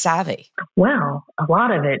press savvy. Well, a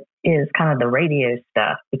lot of it is kind of the radio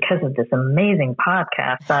stuff because of this amazing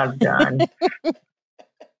podcast I've done.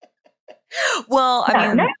 Well, I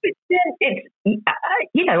mean, I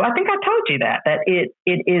think I told you that it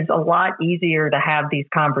is a lot easier to have these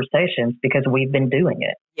conversations because we've been doing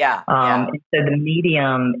it. Yeah. So the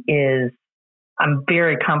medium is, I'm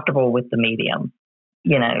very comfortable with the medium,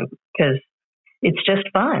 because it's just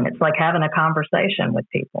fun. It's like having a conversation with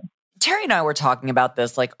people. Terry and I were talking about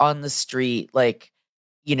this, like on the street, like,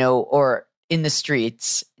 or in the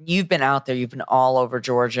streets. You've been out there, you've been all over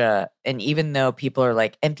Georgia. And even though people are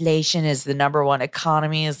like, inflation is the number one,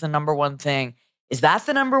 economy is the number one thing. Is that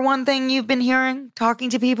the number one thing you've been hearing, talking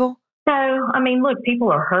to people? No, I mean, look,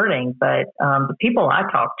 people are hurting, but the people I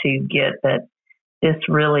talk to get that this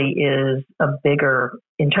really is a bigger,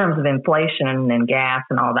 in terms of inflation and gas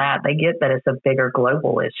and all that, they get that it's a bigger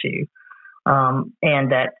global issue.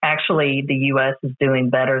 And that actually the U.S. is doing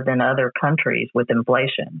better than other countries with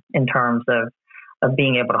inflation in terms of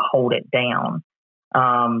being able to hold it down.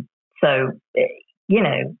 So,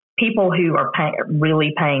 people who are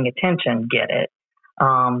really paying attention get it. But,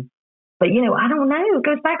 I don't know. It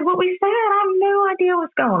goes back to what we said. I have no idea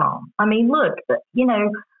what's going on. I mean, look,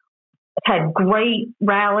 I've had great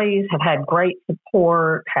rallies, have had great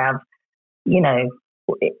support,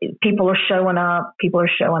 people are showing up, people are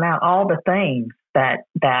showing out, all the things that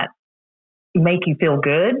make you feel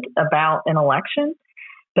good about an election.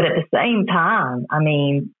 But at the same time, I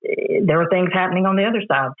mean, there are things happening on the other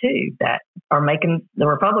side too that are making the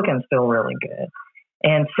Republicans feel really good.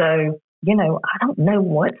 And so, I don't know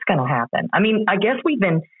what's going to happen. I mean, I guess we've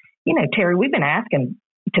been, Terry, we've been asking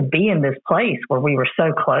to be in this place where we were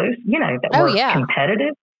so close, that we're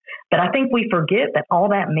competitive. But I think we forget that all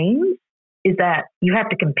that means is that you have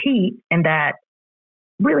to compete and that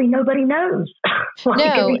really nobody knows. At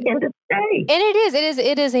the end of the day. And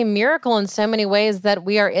it is a miracle in so many ways that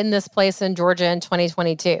we are in this place in Georgia in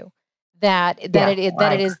 2022. That it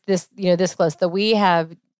is this, this close, that we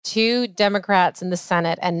have 2 Democrats in the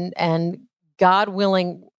Senate and God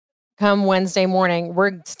willing, come Wednesday morning,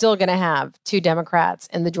 we're still going to have 2 Democrats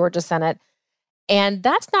in the Georgia Senate. And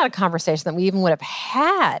that's not a conversation that we even would have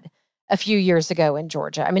had a few years ago in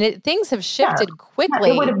Georgia. I mean, things have shifted quickly.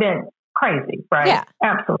 It would have been crazy, right? Yeah.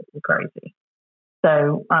 Absolutely crazy.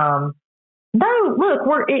 So, no,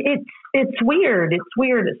 look, it's weird. It's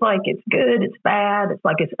weird. It's like, it's good, it's bad. It's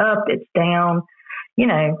like, it's up, it's down.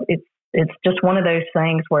 It's just one of those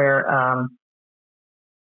things where,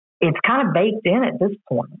 it's kind of baked in at this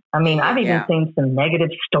point. I mean, I've even seen some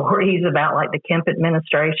negative stories about like the Kemp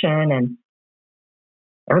administration, and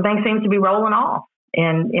everything seems to be rolling off.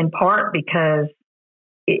 And in part because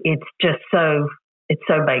it's just so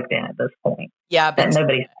baked in at this point. Yeah, but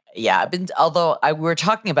nobody. Yeah, although we were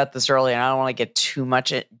talking about this earlier, and I don't want to get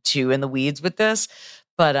too in the weeds with this,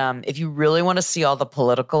 but if you really want to see all the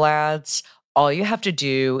political ads, all you have to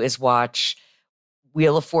do is watch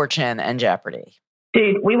Wheel of Fortune and Jeopardy.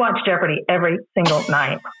 Dude, we watch Jeopardy every single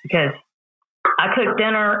night because I cook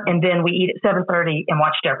dinner and then we eat at 7:30 and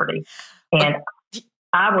watch Jeopardy. And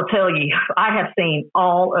I will tell you, I have seen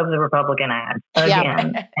all of the Republican ads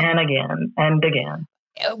again and again and again.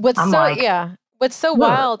 What's so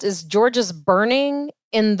wild is Georgia's burning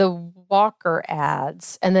in the Walker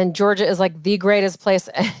ads, and then Georgia is like the greatest place.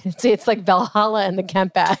 It's like Valhalla in the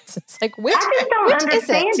Kemp ads. It's like, I just don't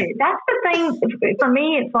understand it. That's the thing for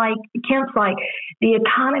me. It's like Kemp's like, the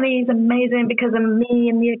economy is amazing because of me,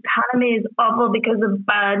 and the economy is awful because of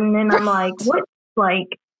Biden. And I'm like, what? Like,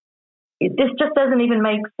 this just doesn't even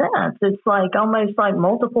make sense. It's like almost like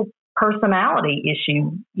multiple personality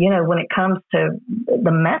issue, when it comes to the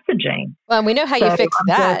messaging. Well, we know how you fix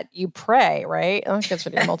that. You pray, right? I think that's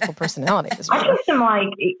what your multiple personalities. I just am like,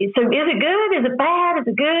 so is it good? Is it bad? Is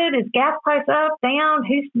it good? Is gas price up, down?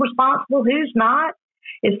 Who's responsible? Who's not?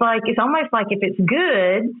 It's like, it's almost like if it's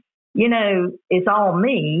good, it's all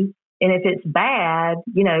me. And if it's bad,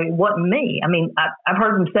 it wasn't me. I mean, I've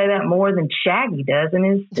heard him say that more than Shaggy does in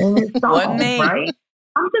his songs, right?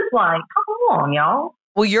 I'm just like, come on, y'all.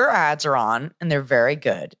 Well, your ads are on, and they're very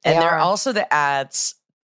good. And they're also the ads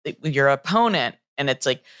with your opponent, and it's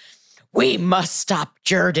like, we must stop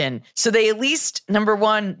Jordan. So they at least, number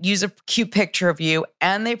one, use a cute picture of you,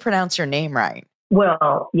 and they pronounce your name right.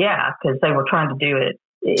 Well, yeah, because they were trying to do it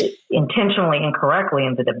intentionally incorrectly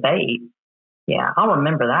in the debate. Yeah, I'll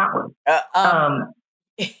remember that one.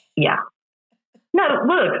 Yeah. No,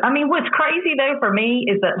 look, I mean, what's crazy, though, for me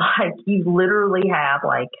is that, like, you literally have,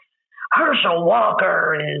 like, Herschel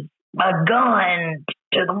Walker is a gun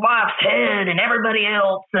to the wife's head and everybody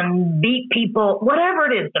else and beat people,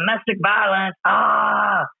 whatever it is, domestic violence.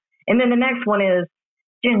 And then the next one is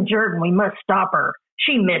Jen Jordan, we must stop her.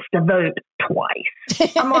 She missed a vote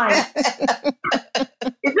twice. I'm like,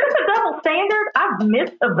 is this a double standard? I've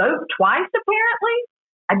missed a vote twice, apparently.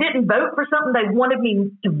 I didn't vote for something they wanted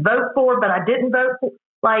me to vote for, but I didn't vote for.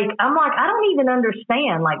 Like, I'm like, I don't even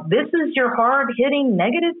understand. Like, this is your hard-hitting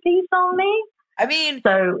negative piece on me? I mean,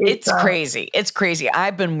 so it's crazy. It's crazy.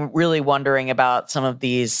 I've been really wondering about some of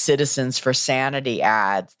these Citizens for Sanity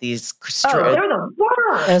ads. They're the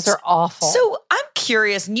worst. Those are awful. So I'm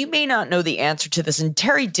curious, and you may not know the answer to this, and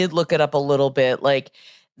Terry did look it up a little bit. Like,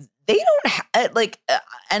 they don't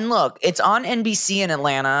and look, it's on NBC in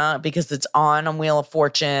Atlanta because it's on Wheel of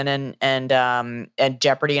Fortune and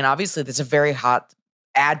Jeopardy, and obviously there's a very hot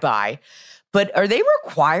ad buy, but are they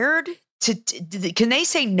required to can they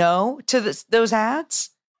say no to those ads?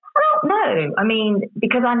 I don't know. I mean,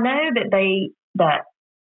 because I know that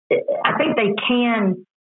I think they can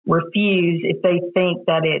refuse if they think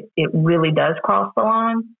that it really does cross the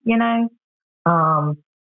line,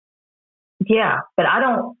 yeah, but I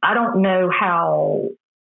don't know how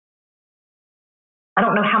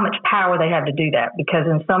much power they have to do that, because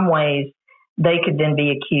in some ways they could then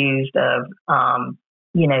be accused of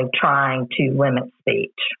trying to limit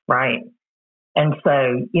speech, right? And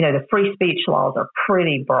so, the free speech laws are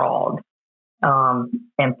pretty broad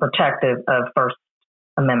and protective of First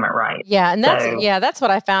Amendment rights. Yeah, and that's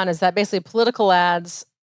what I found, is that basically political ads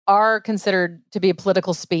are considered to be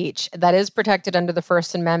political speech that is protected under the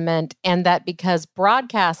First Amendment, and that because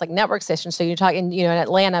broadcast, like network stations, so you're talking, in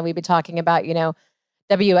Atlanta, we'd be talking about,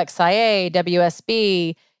 WXIA,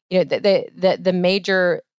 WSB, the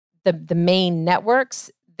major, the main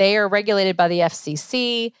networks, they are regulated by the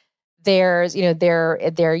FCC. There's,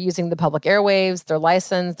 they're using the public airwaves, they're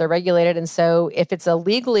licensed, they're regulated. And so if it's a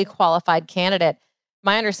legally qualified candidate,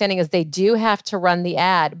 my understanding is they do have to run the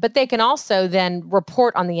ad, but they can also then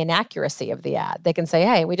report on the inaccuracy of the ad. They can say,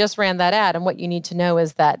 hey, we just ran that ad, and what you need to know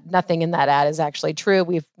is that nothing in that ad is actually true.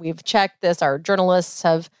 We've checked this. Our journalists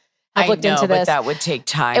have looked into this. But that would take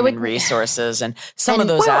time and resources, and some of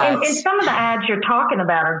those ads. And some of the ads you're talking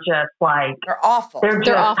about are just like they're awful.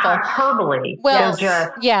 They're awful. Hyperbole. Well,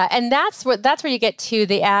 and that's where you get to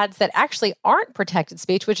the ads that actually aren't protected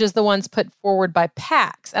speech, which is the ones put forward by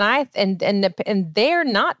PACs, and they're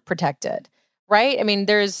not protected, right? I mean,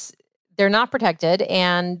 they're not protected,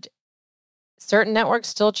 and certain networks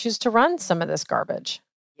still choose to run some of this garbage.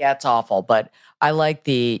 Yeah, it's awful, but I like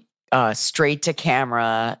the straight to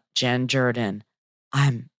camera, Jen Jordan,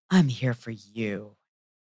 I'm here for you.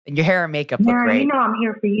 And your hair and makeup look great. I'm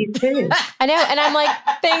here for you too. I know. And I'm like,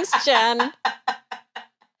 thanks, Jen.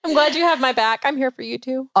 I'm glad you have my back. I'm here for you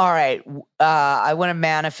too. All right. I want to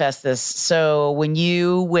manifest this. So when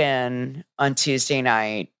you win on Tuesday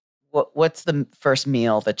night, what's the first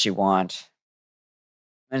meal that you want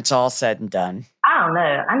when it's all said and done? I don't know.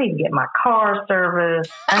 I need to get my car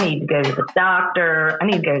serviced. I need to go to the doctor. I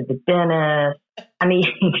need to go to the dentist.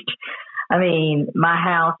 My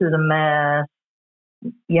house is a mess.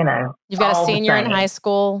 You've got a senior in high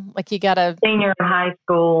school. Like, you got a senior in high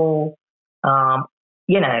school.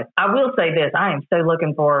 I will say this. I am so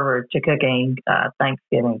looking forward to cooking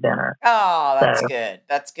Thanksgiving dinner. Oh, that's good.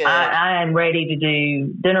 That's good. I am ready to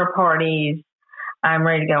do dinner parties. I'm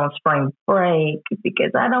ready to go on spring break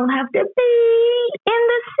because I don't have to be in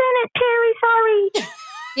the Senate, Terry. Sorry.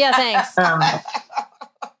 Yeah, thanks.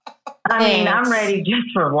 I mean, I'm ready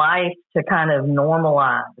just for life to kind of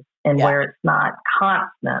normalize and where it's not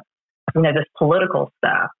constant, this political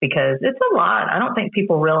stuff, because it's a lot. I don't think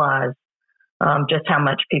people realize just how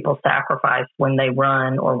much people sacrifice when they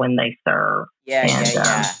run or when they serve. Yeah.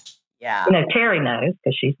 Terry knows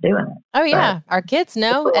because she's doing it. Oh, yeah. Our kids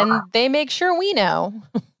know, and they make sure we know.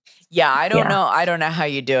 Yeah, I don't know. I don't know how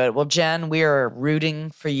you do it. Well, Jen, we are rooting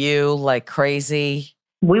for you like crazy.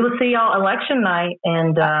 We will see y'all election night,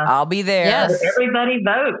 and I'll be there. Yes. Everybody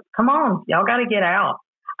vote. Come on. Y'all got to get out.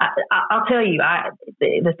 I'll tell you,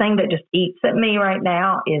 the thing that just eats at me right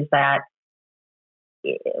now is that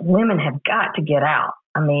women have got to get out.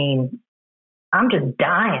 I mean, I'm just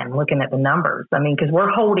dying looking at the numbers. I mean, because we're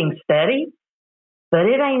holding steady, but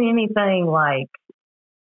it ain't anything like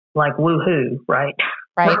woohoo, right?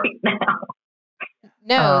 Right now.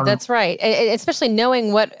 No, that's right. Especially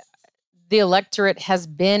knowing what the electorate has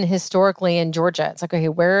been historically in Georgia. It's like, okay,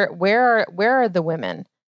 where are the women?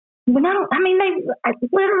 Well, no, I mean, they have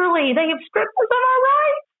stripped us of our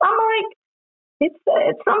rights. I'm like, it's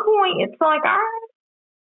at some point, it's like, all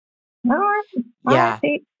right. Yeah.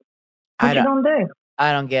 What you gonna do?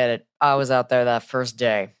 I don't get it. I was out there that first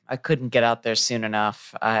day. I couldn't get out there soon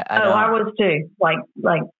enough. I was too. Like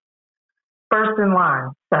first in line.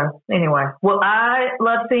 So anyway, well, I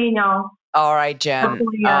love seeing y'all. All right, Jen.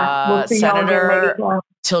 We'll see Senator, y'all again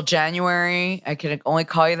till January. I can only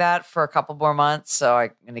call you that for a couple more months, so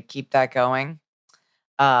I'm going to keep that going.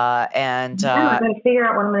 I'm going to figure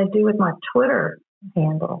out what I'm going to do with my Twitter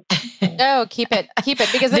handle. No, keep it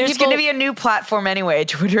because there's going to be a new platform anyway.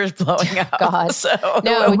 Twitter is blowing up. God, so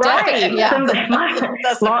no, right. Yeah.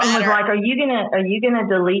 Lawton was like, "Are you gonna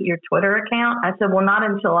delete your Twitter account?" I said, "Well, not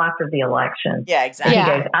until after the election." Yeah, exactly.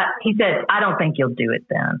 He said, "I don't think you'll do it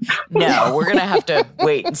then." No, we're gonna have to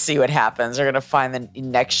wait and see what happens. We're gonna find the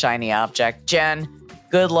next shiny object. Jen,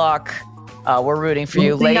 good luck. We're rooting for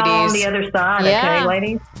you, ladies. Y'all on the other side, okay,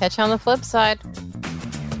 ladies. Catch you on the flip side.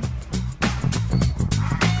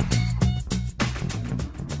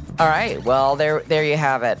 All right. Well, there you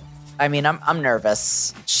have it. I mean, I'm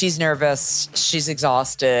nervous. She's nervous. She's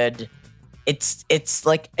exhausted. It's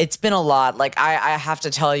been a lot. Like I have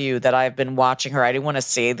to tell you that I've been watching her. I didn't want to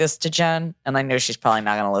say this to Jen, and I know she's probably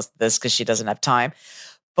not going to listen to this because she doesn't have time.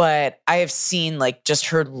 But I have seen just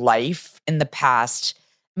her life in the past.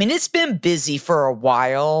 I mean, it's been busy for a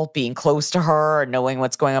while, being close to her and knowing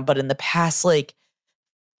what's going on. But in the past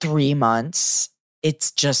 3 months,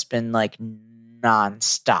 it's just been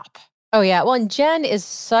nonstop. Oh yeah. Well, and Jen is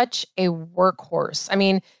such a workhorse. I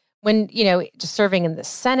mean, when, just serving in the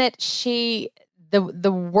Senate,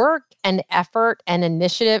 the work and effort and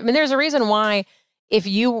initiative. I mean, there's a reason why if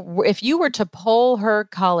you were to poll her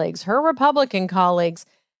colleagues, her Republican colleagues,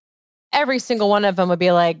 every single one of them would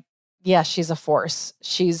be like, yeah, she's a force.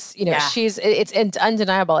 She's, it's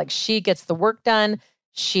undeniable. She gets the work done.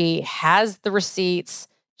 She has the receipts.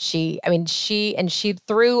 She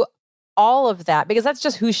threw all of that, because that's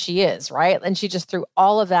just who she is, right? And she just threw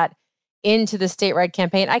all of that into the statewide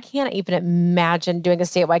campaign. I can't even imagine doing a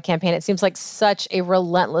statewide campaign. It seems like such a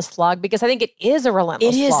relentless slog, because I think it is a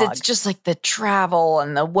relentless slog. It is. It's just the travel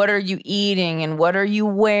and the what are you eating and what are you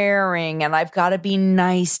wearing, and I've got to be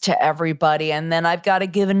nice to everybody, and then I've got to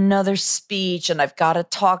give another speech, and I've got to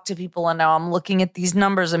talk to people, and now I'm looking at these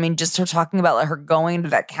numbers. I mean, just her talking about her going to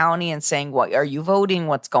that county and saying, what are you voting?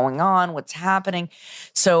 What's going on? What's happening?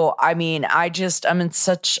 So, I mean, I'm in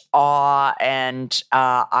such awe, and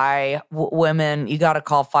women, you got to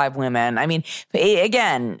call 5 women. I mean,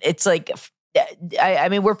 again, it's I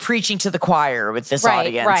mean, we're preaching to the choir with this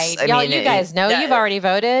audience. Right. Y'all, you guys know you've already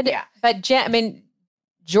voted. Yeah. But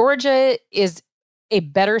Georgia is a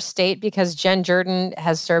better state because Jen Jordan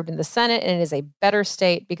has served in the Senate, and it is a better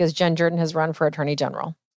state because Jen Jordan has run for Attorney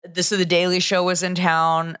General. So the Daily Show was in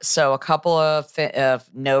town. So a couple of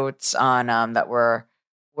notes on that were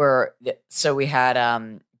so we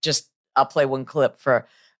had just I'll play one clip for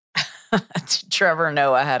Trevor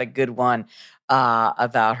Noah had a good one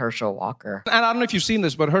about Herschel Walker. And I don't know if you've seen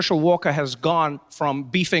this, but Herschel Walker has gone from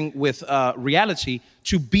beefing with reality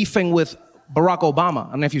to beefing with Barack Obama.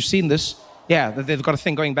 I don't know if you've seen this. Yeah, they've got a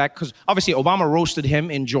thing going back because obviously Obama roasted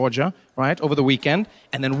him in Georgia, right, over the weekend.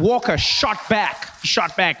 And then Walker shot back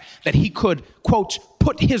that he could, quote,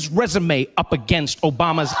 put his resume up against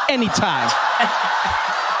Obama's anytime.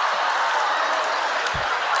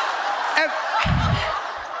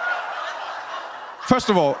 First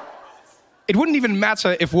of all, it wouldn't even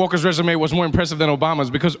matter if Walker's resume was more impressive than Obama's,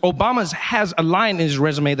 because Obama's has a line in his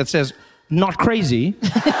resume that says, "not crazy."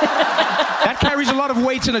 That carries a lot of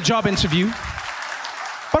weight in a job interview.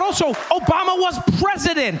 But also, Obama was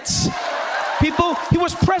president. He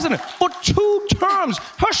was president for 2 terms.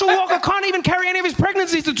 Herschel Walker can't even carry any of his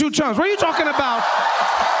pregnancies to 2 terms. What are you talking about?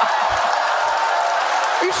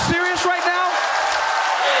 Are you serious right now?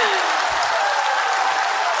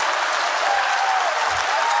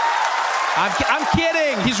 I'm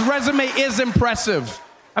kidding. His resume is impressive.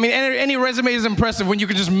 I mean, any resume is impressive when you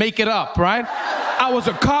can just make it up, right? I was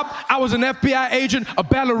a cop. I was an FBI agent, a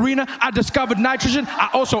ballerina. I discovered nitrogen. I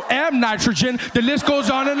also am nitrogen. The list goes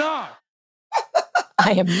on and on.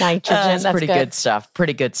 I am nitrogen. That's pretty good. good stuff.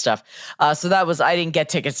 Pretty good stuff. So that was, I didn't get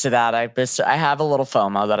tickets to that. I have a little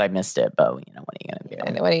FOMO that I missed it, but what are you going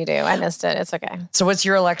to do? What do you do? I missed it. It's okay. So what's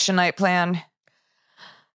your election night plan?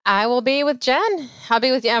 I will be with Jen. I'll be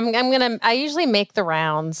with you. I usually make the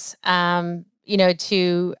rounds, I make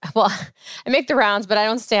the rounds, but I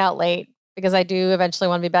don't stay out late because I do eventually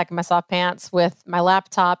want to be back in my soft pants with my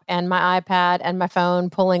laptop and my iPad and my phone,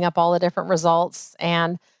 pulling up all the different results.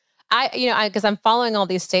 And because I'm following all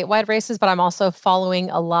these statewide races, but I'm also following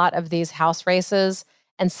a lot of these House races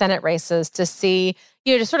and Senate races to see,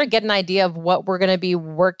 to sort of get an idea of what we're going to be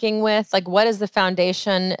working with. Like, what is the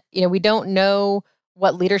foundation? We don't know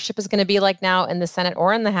what leadership is going to be like now in the Senate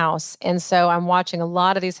or in the House. And so I'm watching a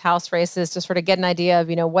lot of these House races to sort of get an idea of,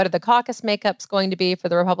 what are the caucus makeups going to be for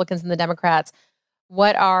the Republicans and the Democrats?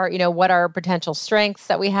 What are potential strengths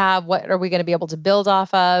that we have? What are we going to be able to build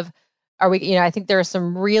off of? Are we, I think there are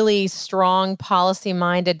some really strong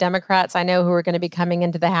policy-minded Democrats I know who are going to be coming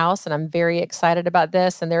into the House, and I'm very excited about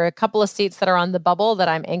this. And there are a couple of seats that are on the bubble that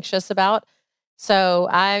I'm anxious about. So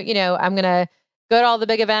I'm going to go to all the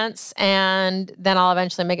big events, and then I'll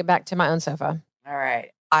eventually make it back to my own sofa. All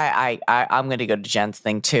right. I'm going to go to Jen's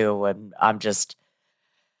thing too, and I'm just,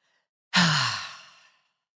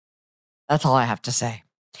 that's all I have to say.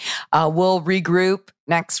 We'll regroup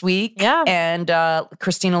next week. Yeah. And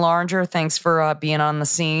Christina Laringer, thanks for being on the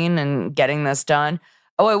scene and getting this done.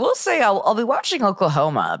 Oh, I will say I'll be watching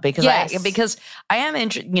Oklahoma because I am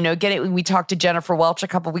interested. We talked to Jennifer Welch a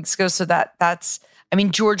couple weeks ago, so that's. I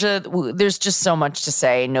mean, Georgia, there's just so much to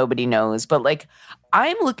say. Nobody knows. But,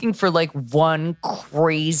 I'm looking for, one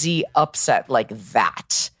crazy upset like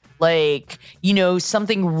that.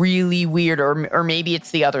 Something really weird. Or maybe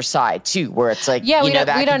it's the other side, too, where it's we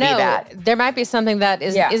don't know. That. There might be something that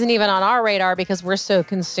isn't even on our radar because we're so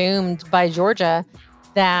consumed by Georgia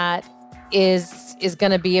that is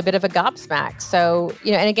going to be a bit of a gobsmack. So,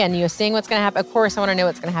 and again, seeing what's going to happen. Of course, I want to know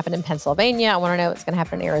what's going to happen in Pennsylvania. I want to know what's going to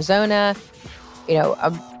happen in Arizona.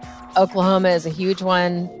 Oklahoma is a huge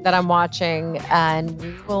one that I'm watching, and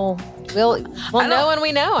we'll know when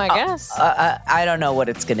we know, I guess. I don't know what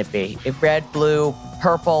it's going to be. Red, blue,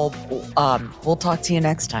 purple. We'll talk to you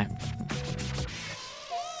next time.